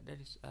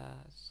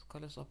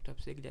scholars of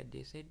tafsir that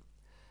they said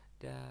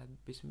the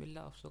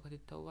Bismillah of Surah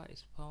At-Tawbah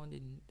is found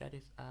in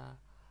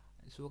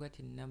Surah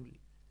An-Naml.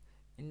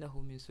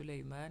 Innahu min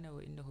Sulaiman wa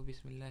innahu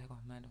Bismillahir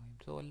Rahmanir Rahim.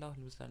 So Allah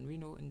al-Mustan, we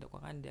know in the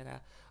Quran there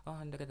are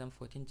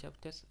 114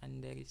 chapters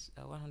and there is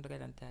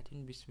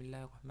 113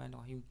 Bismillahir Rahmanir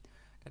Rahim.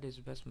 That is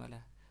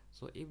Basmala.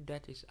 So if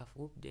that is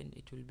approved, then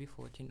it will be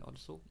 14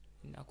 also,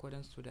 in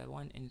accordance to the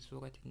one in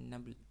Surah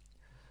An-Naml.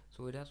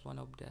 So that's one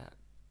of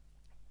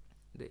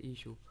the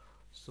issue.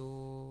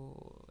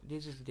 So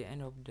this is the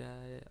end of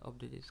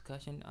the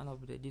discussion and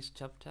of this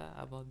chapter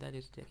about that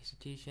is the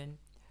recitation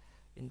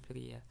in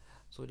prayer.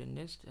 So the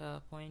next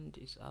point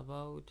is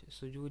about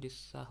sujood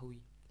as-sahwi,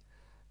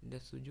 the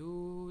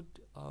sujood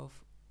of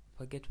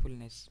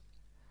forgetfulness.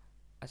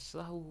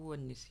 As-sahwu huwa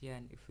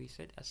nisyan. If we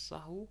said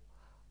as-sahwu,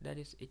 that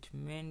is, it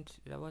meant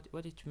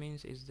what it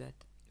means is that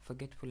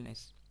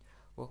forgetfulness.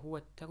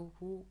 وهو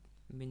الترك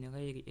من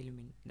غير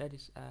علم. That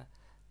is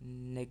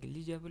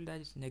negligible.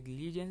 That is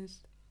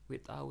negligence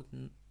without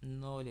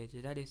knowledge.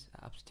 That is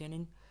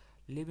abstaining,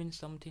 leaving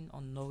something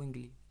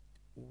unknowingly.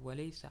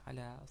 وليس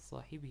على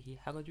صاحبه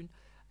حرج,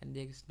 and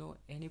there is no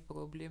any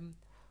problem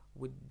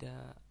with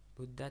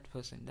that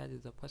person. That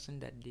is the person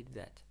that did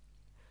that.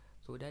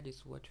 So that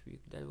is what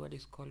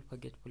is called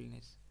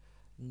forgetfulness.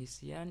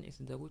 Nisyan is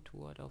the root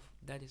word of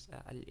that is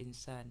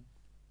al-insan.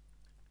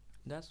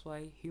 That's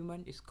why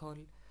human is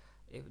called,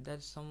 if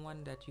that's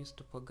someone that used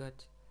to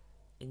forget,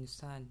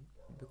 insan,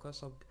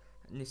 because of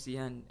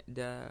nisyan.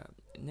 The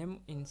name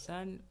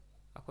insan,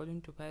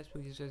 according to pious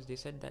producers, they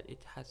said that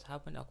it has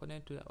happened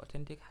according to the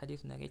authentic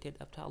hadith narrated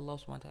after Allah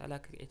subhanahu wa ta'ala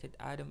created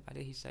Adam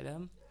alayhi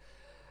salam.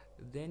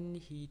 Then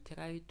he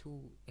tried to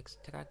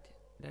extract,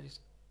 that is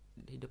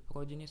the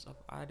progenies of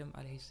Adam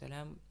alayhi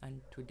salam,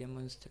 and to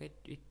demonstrate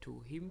it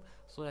to him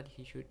so that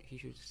he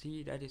should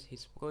see that is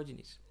his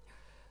progenies.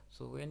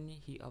 So when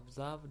he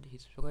observed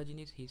his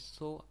progenies, he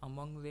saw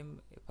among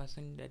them a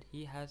person that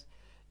he has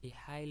a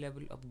high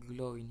level of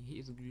glowing. He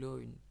is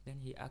glowing. Then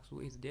he asked,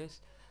 who is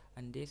this?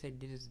 And they said,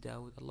 this is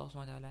Dawood. Allah subhanahu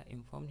wa ta'ala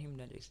informed him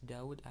that it's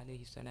Dawood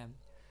alayhi salam.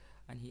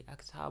 And he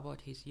asked, how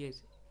about his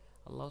years?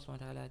 Allah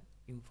subhanahu wa ta'ala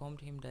informed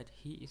him that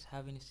he is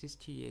having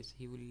 60 years.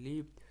 He will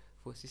live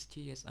for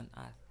 60 years on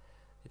earth.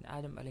 Then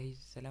Adam alayhi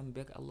salam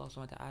begged Allah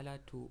subhanahu wa ta'ala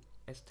to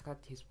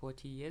extract his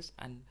 40 years,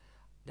 and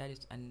that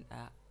is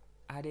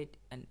added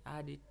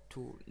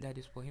to, that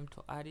is for him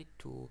to add it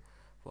to,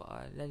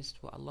 that is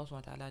for Allah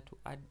subhanahu wa ta'ala to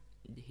add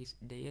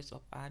the years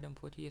of Adam,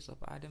 40 years of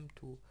Adam,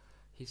 to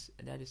his,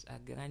 that is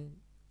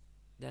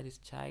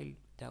child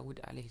Dawood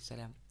alayhi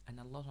salam. And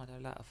Allah subhanahu wa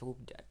ta'ala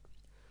approved that.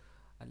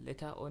 And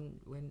later on,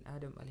 when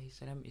Adam alayhi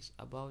salam is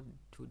about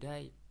to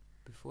die,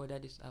 before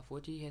that is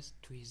 40 years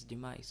to his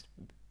demise,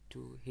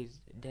 to his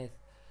death,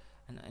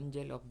 an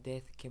angel of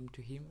death came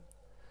to him,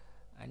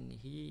 and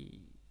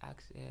he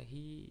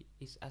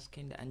is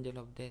asking the angel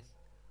of death,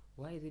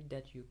 why is it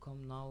that you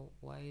come now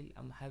while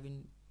I'm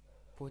having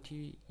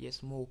 40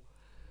 years more?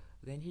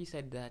 Then he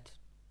said that,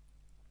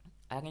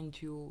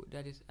 aren't you,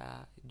 that is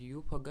do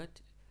you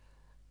forget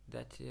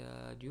that you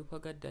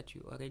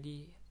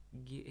already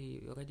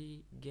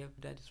gave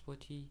that is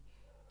 40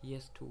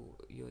 years to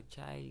your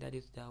child, that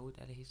is Dawood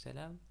alayhi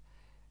salam?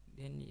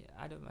 Then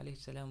Adam alayhi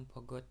salam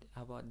forgot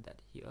about that.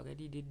 He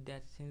already did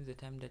that since the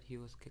time that he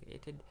was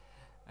created,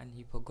 and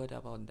he forgot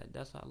about that.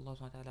 That's why Allah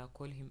subhanahu wa ta'ala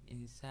called him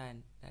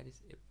insan, that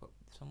is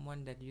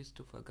someone that used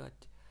to forget.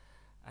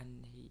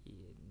 And he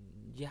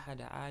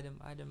jahada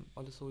Adam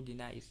also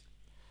denies.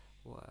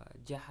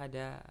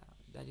 Jahada,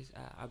 that is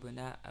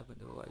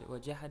wa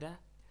jahada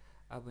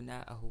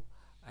abna'ahu,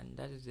 and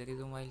that is the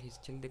reason why his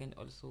children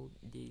also,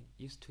 they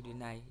used to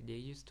deny, they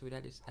used to,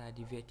 that is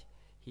debate.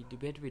 He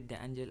debated with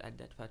the angel at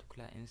that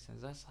particular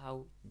instance. That's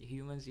how the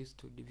humans used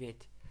to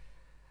debate.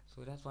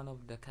 So that's one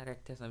of the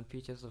characters and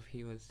features of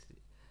humans.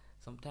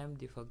 Sometimes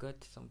they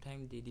forget,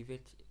 sometimes they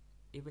debate.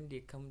 Even they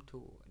come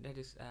to, that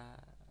is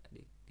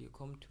they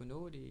come to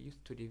know, they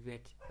used to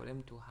debate for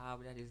them to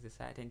have, that is the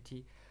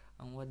certainty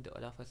on what the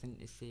other person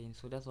is saying.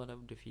 So that's one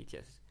of the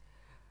features.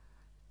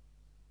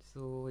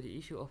 So the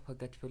issue of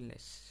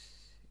forgetfulness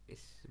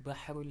is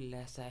bahrul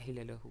la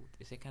sahila lahu.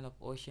 It's a kind of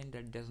ocean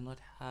that does not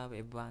have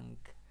a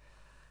bank.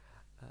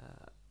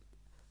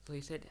 So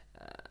he said,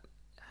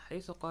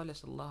 حيث قال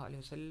صلى الله عليه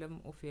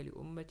وسلم أُفِيَ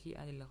لأمتي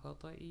عن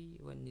الخطأ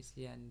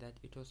والنسيان, that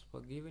it was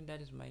forgiven,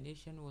 that is my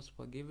nation was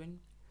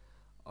forgiven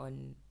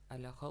on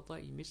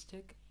al-khata,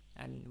 mistake,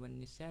 and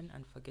والنسيان,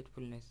 and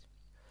forgetfulness.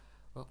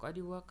 وقد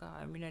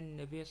وقع من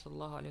النبي صلى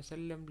الله عليه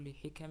وسلم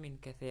لحكم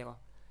كثيرة,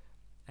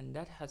 and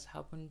that has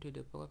happened to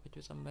the Prophet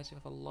with some mercy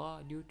of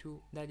Allah due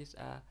to, that is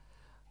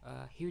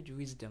huge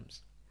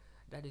wisdoms,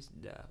 that is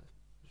the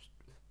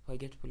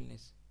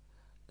forgetfulness,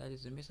 that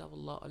is the Messenger of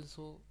Allah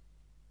also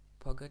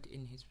forgot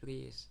in his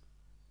prayers.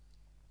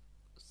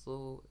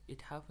 So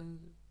it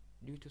happens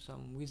due to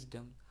some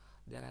wisdom.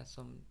 There are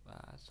some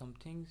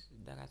things,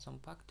 there are some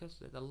factors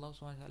that Allah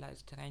subhanahu wa ta'ala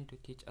is trying to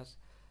teach us.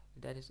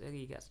 That is in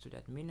regards to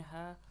that.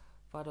 Minha,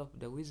 part of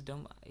the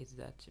wisdom is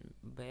that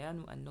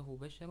bayanu annahu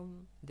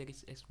basharun, there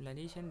is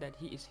explanation that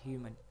he is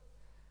human.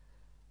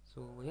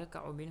 So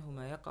يقع منه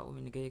ما يقع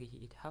من غيره,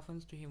 it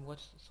happens to him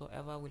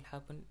whatsoever will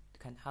happen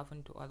can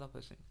happen to other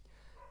person.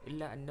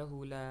 إلا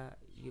أنه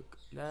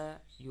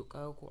لا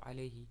يقاق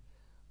عليه,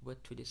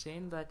 but to the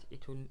saying that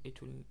it will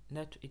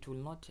not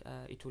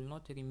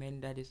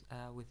remain, that is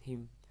with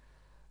him.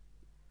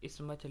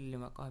 إسمة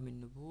لمقام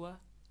النبوة,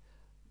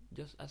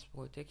 just as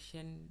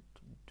protection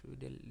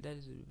that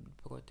is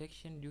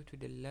protection due to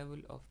the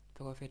level of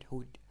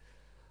prophethood.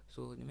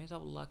 So the Messenger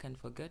of Allah can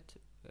forget,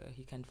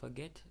 he can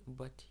forget,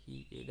 but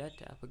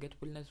that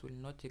forgetfulness will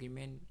not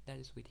remain, that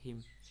is with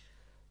him,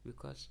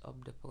 because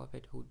of the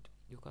prophethood,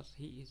 because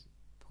he is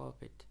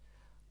prophet.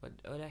 But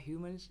other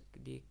humans,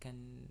 they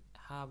can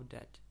have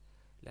that,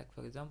 like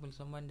for example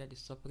someone that is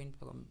suffering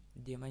from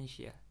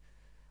dementia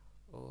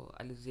or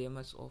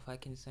Alzheimer's or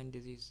Parkinson's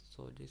disease,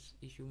 so this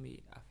issue may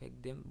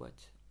affect them, but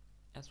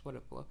as for the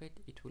prophet,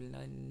 it will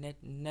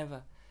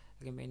never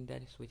remain,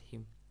 that is with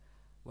him.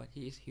 But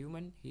he is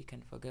human, he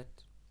can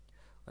forget.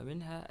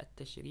 ومنها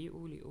التشريع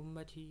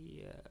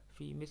لأمتي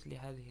في مثل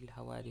هذه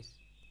الحوادث,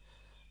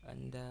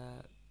 and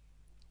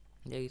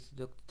there is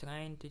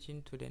doctrine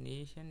teaching to the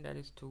nation, that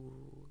is to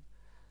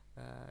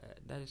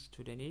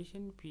the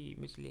nation في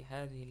مثل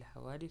هذه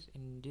الحوادث,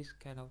 in this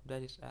kind of,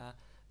 that is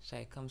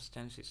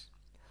circumstances.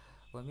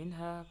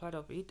 ومنها, part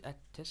of it,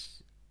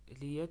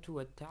 التسلية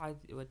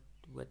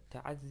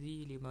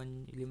والتعزي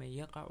لمن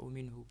يقع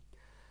منه.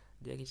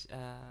 There is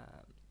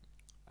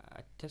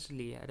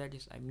التسلية, that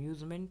is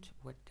amusement,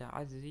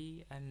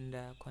 والتعزي, and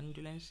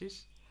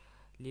condolences,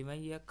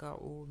 لمن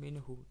يقع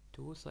منه,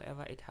 to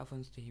whosoever it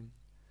happens to him,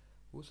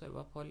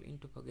 whosoever fall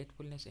into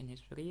forgetfulness in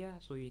his prayer,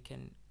 so you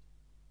can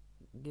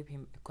give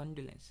him a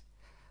condolence.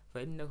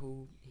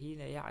 فإنه حين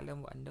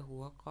يعلم أنه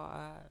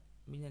وقع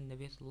من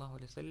النبي صلى الله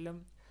عليه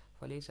وسلم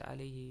فليس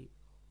عليه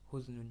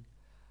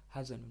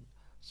حزن.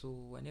 So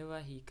whenever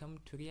he come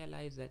to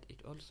realize that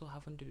it also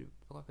happened to the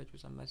Prophet,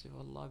 with some mercy of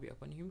Allah be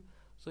upon him,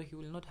 so he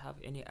will not have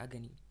any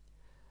agony.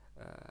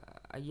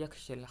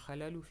 أيخشى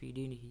الخلل في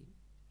دينه,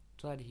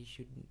 so that he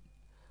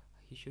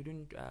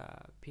shouldn't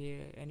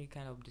pay any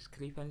kind of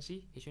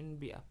discrepancy, he shouldn't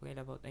be afraid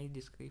about any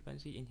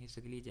discrepancy in his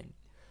religion.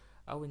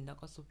 أو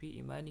النقص في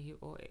إيمانه,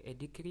 or a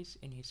decrease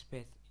in his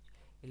faith.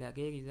 إلى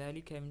غير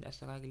ذلك من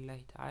أسرار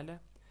الله تعالى,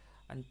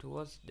 and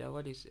towards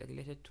what is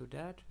related to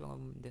that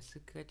from the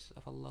secrets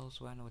of Allah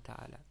subhanahu wa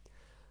ta'ala.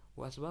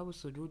 وأسباب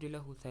السجود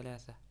له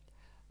ثلاثة,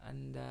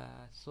 and the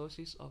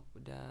sources of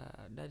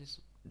that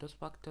is those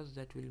factors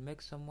that will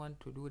make someone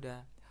to do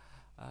the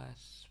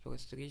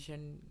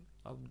prostration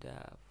of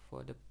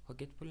for the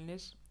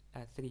forgetfulness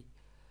are three.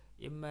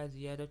 إما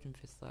زيادة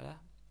في الصلاة,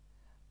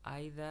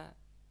 either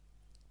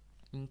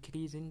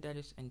increasing, that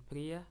is in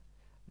prayer,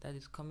 that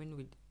is coming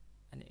with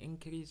an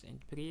increase in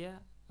prayer,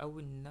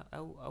 أو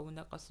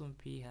نقص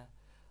فيها,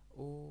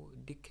 or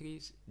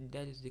decrease,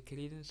 that is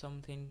decreasing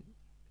something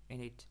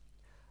in it,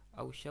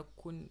 أو شك,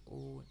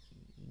 or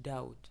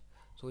doubt.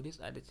 So these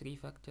are the three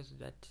factors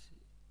that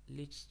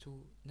leads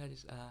to, that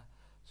is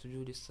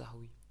sujood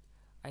sahwi.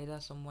 Either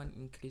someone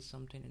increase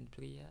something in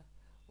prayer,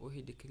 or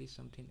he decrease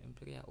something in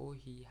prayer, or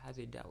he has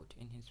a doubt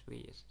in his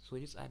prayers. So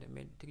these are the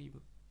three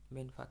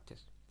main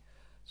factors.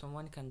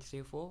 Someone can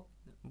say four,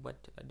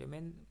 but the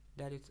main,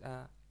 that is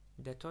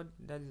the third,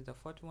 that is the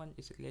fourth one,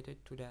 is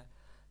related to the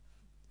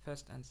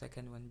first and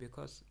second one,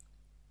 because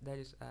that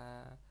is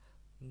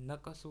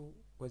naqasu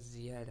wa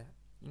ziyada,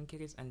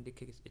 increase and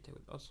decrease. It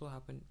will also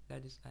happen,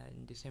 that is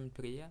in the same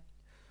prayer.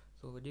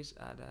 So these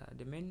are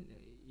the main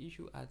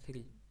issue are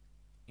three: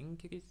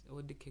 increase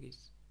or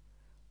decrease,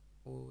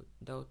 or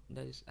doubt,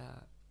 that is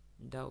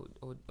doubt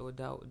or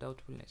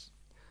doubtfulness.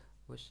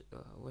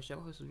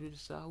 وشرح سجود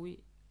السهو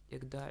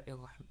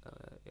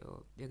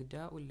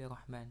إرداء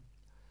للرحمن,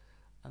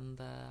 and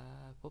the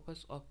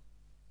purpose of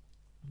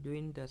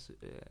doing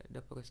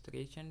the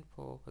prostration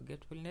for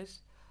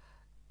forgetfulness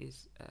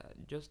is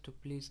just to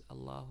please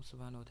Allah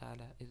subhanahu wa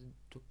ta'ala, is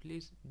to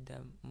please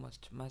the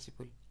most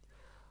merciful.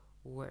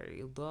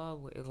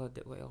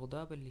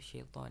 وإغضابا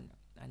للشيطان,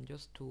 and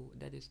just to,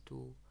 that is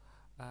to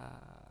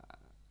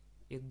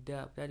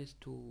إغضاب, that is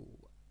to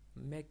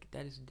make,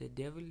 that is the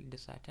devil, the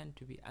Satan,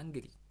 to be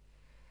angry,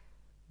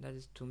 that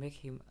is to make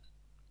him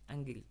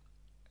angry.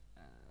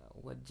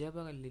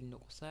 وَجَبَرًا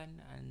لِلنُّقْصَانِ,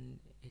 and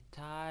a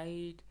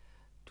tied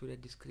to the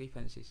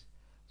discrepancies.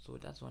 So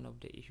that's one of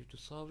the issues, to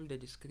solve the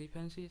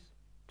discrepancies,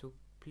 to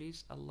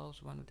please Allah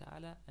subhanahu wa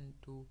ta'ala, and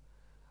to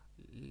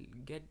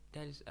get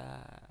that is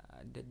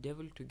the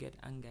devil to get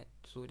angered.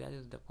 So that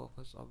is the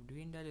purpose of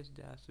doing that, is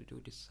the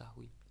sujood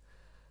sahwi.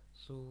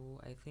 So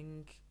I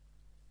think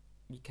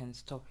we can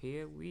stop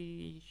here.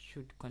 We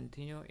should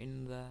continue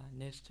in the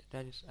next,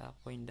 that is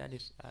point, that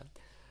is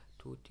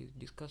to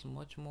discuss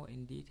much more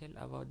in detail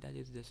about that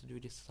is the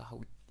sujood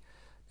sahwi.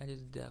 That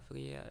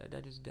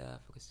is the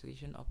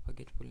frustration of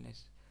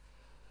forgetfulness.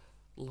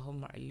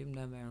 اللهم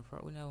علمنا ما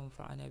ينفعنا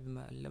وانفعنا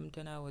بما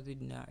علمتنا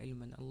وزدنا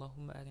علما.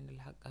 اللهم أرنا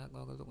الحق حقا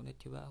وارزقنا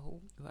اتباعه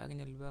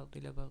وأرنا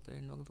الباطل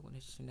باطلا وارزقنا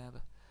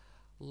اجتنابه.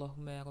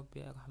 اللهم يا رب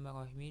يا أرحم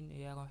الراحمين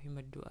يا رحم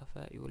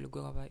الضعفاء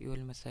والغرباء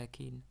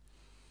والمساكين،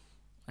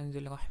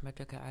 أنزل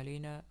رحمتك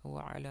علينا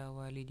وعلى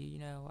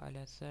والدينا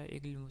وعلى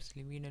سائر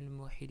المسلمين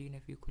الموحدين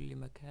في كل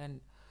مكان.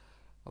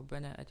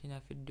 ربنا أتنا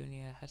في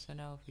الدنيا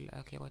حسنة وفي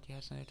الآخرة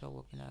حسنة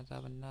وقنا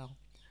عذاب النار.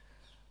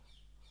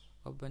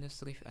 ربنا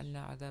اصرف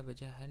عنا عذاب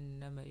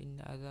جهنم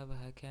إن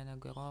عذابها كان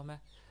غراما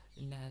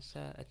إنها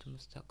ساءت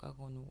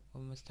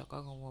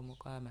مستقرا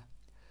ومقاما.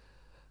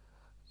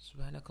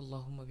 سبحانك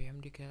اللهم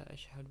بحمدك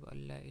أشهد أن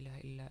لا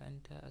إله إلا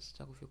أنت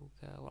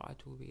أستغفرك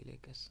وأتوب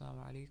إليك. السلام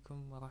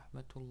عليكم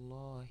ورحمة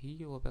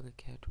الله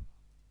وبركاته.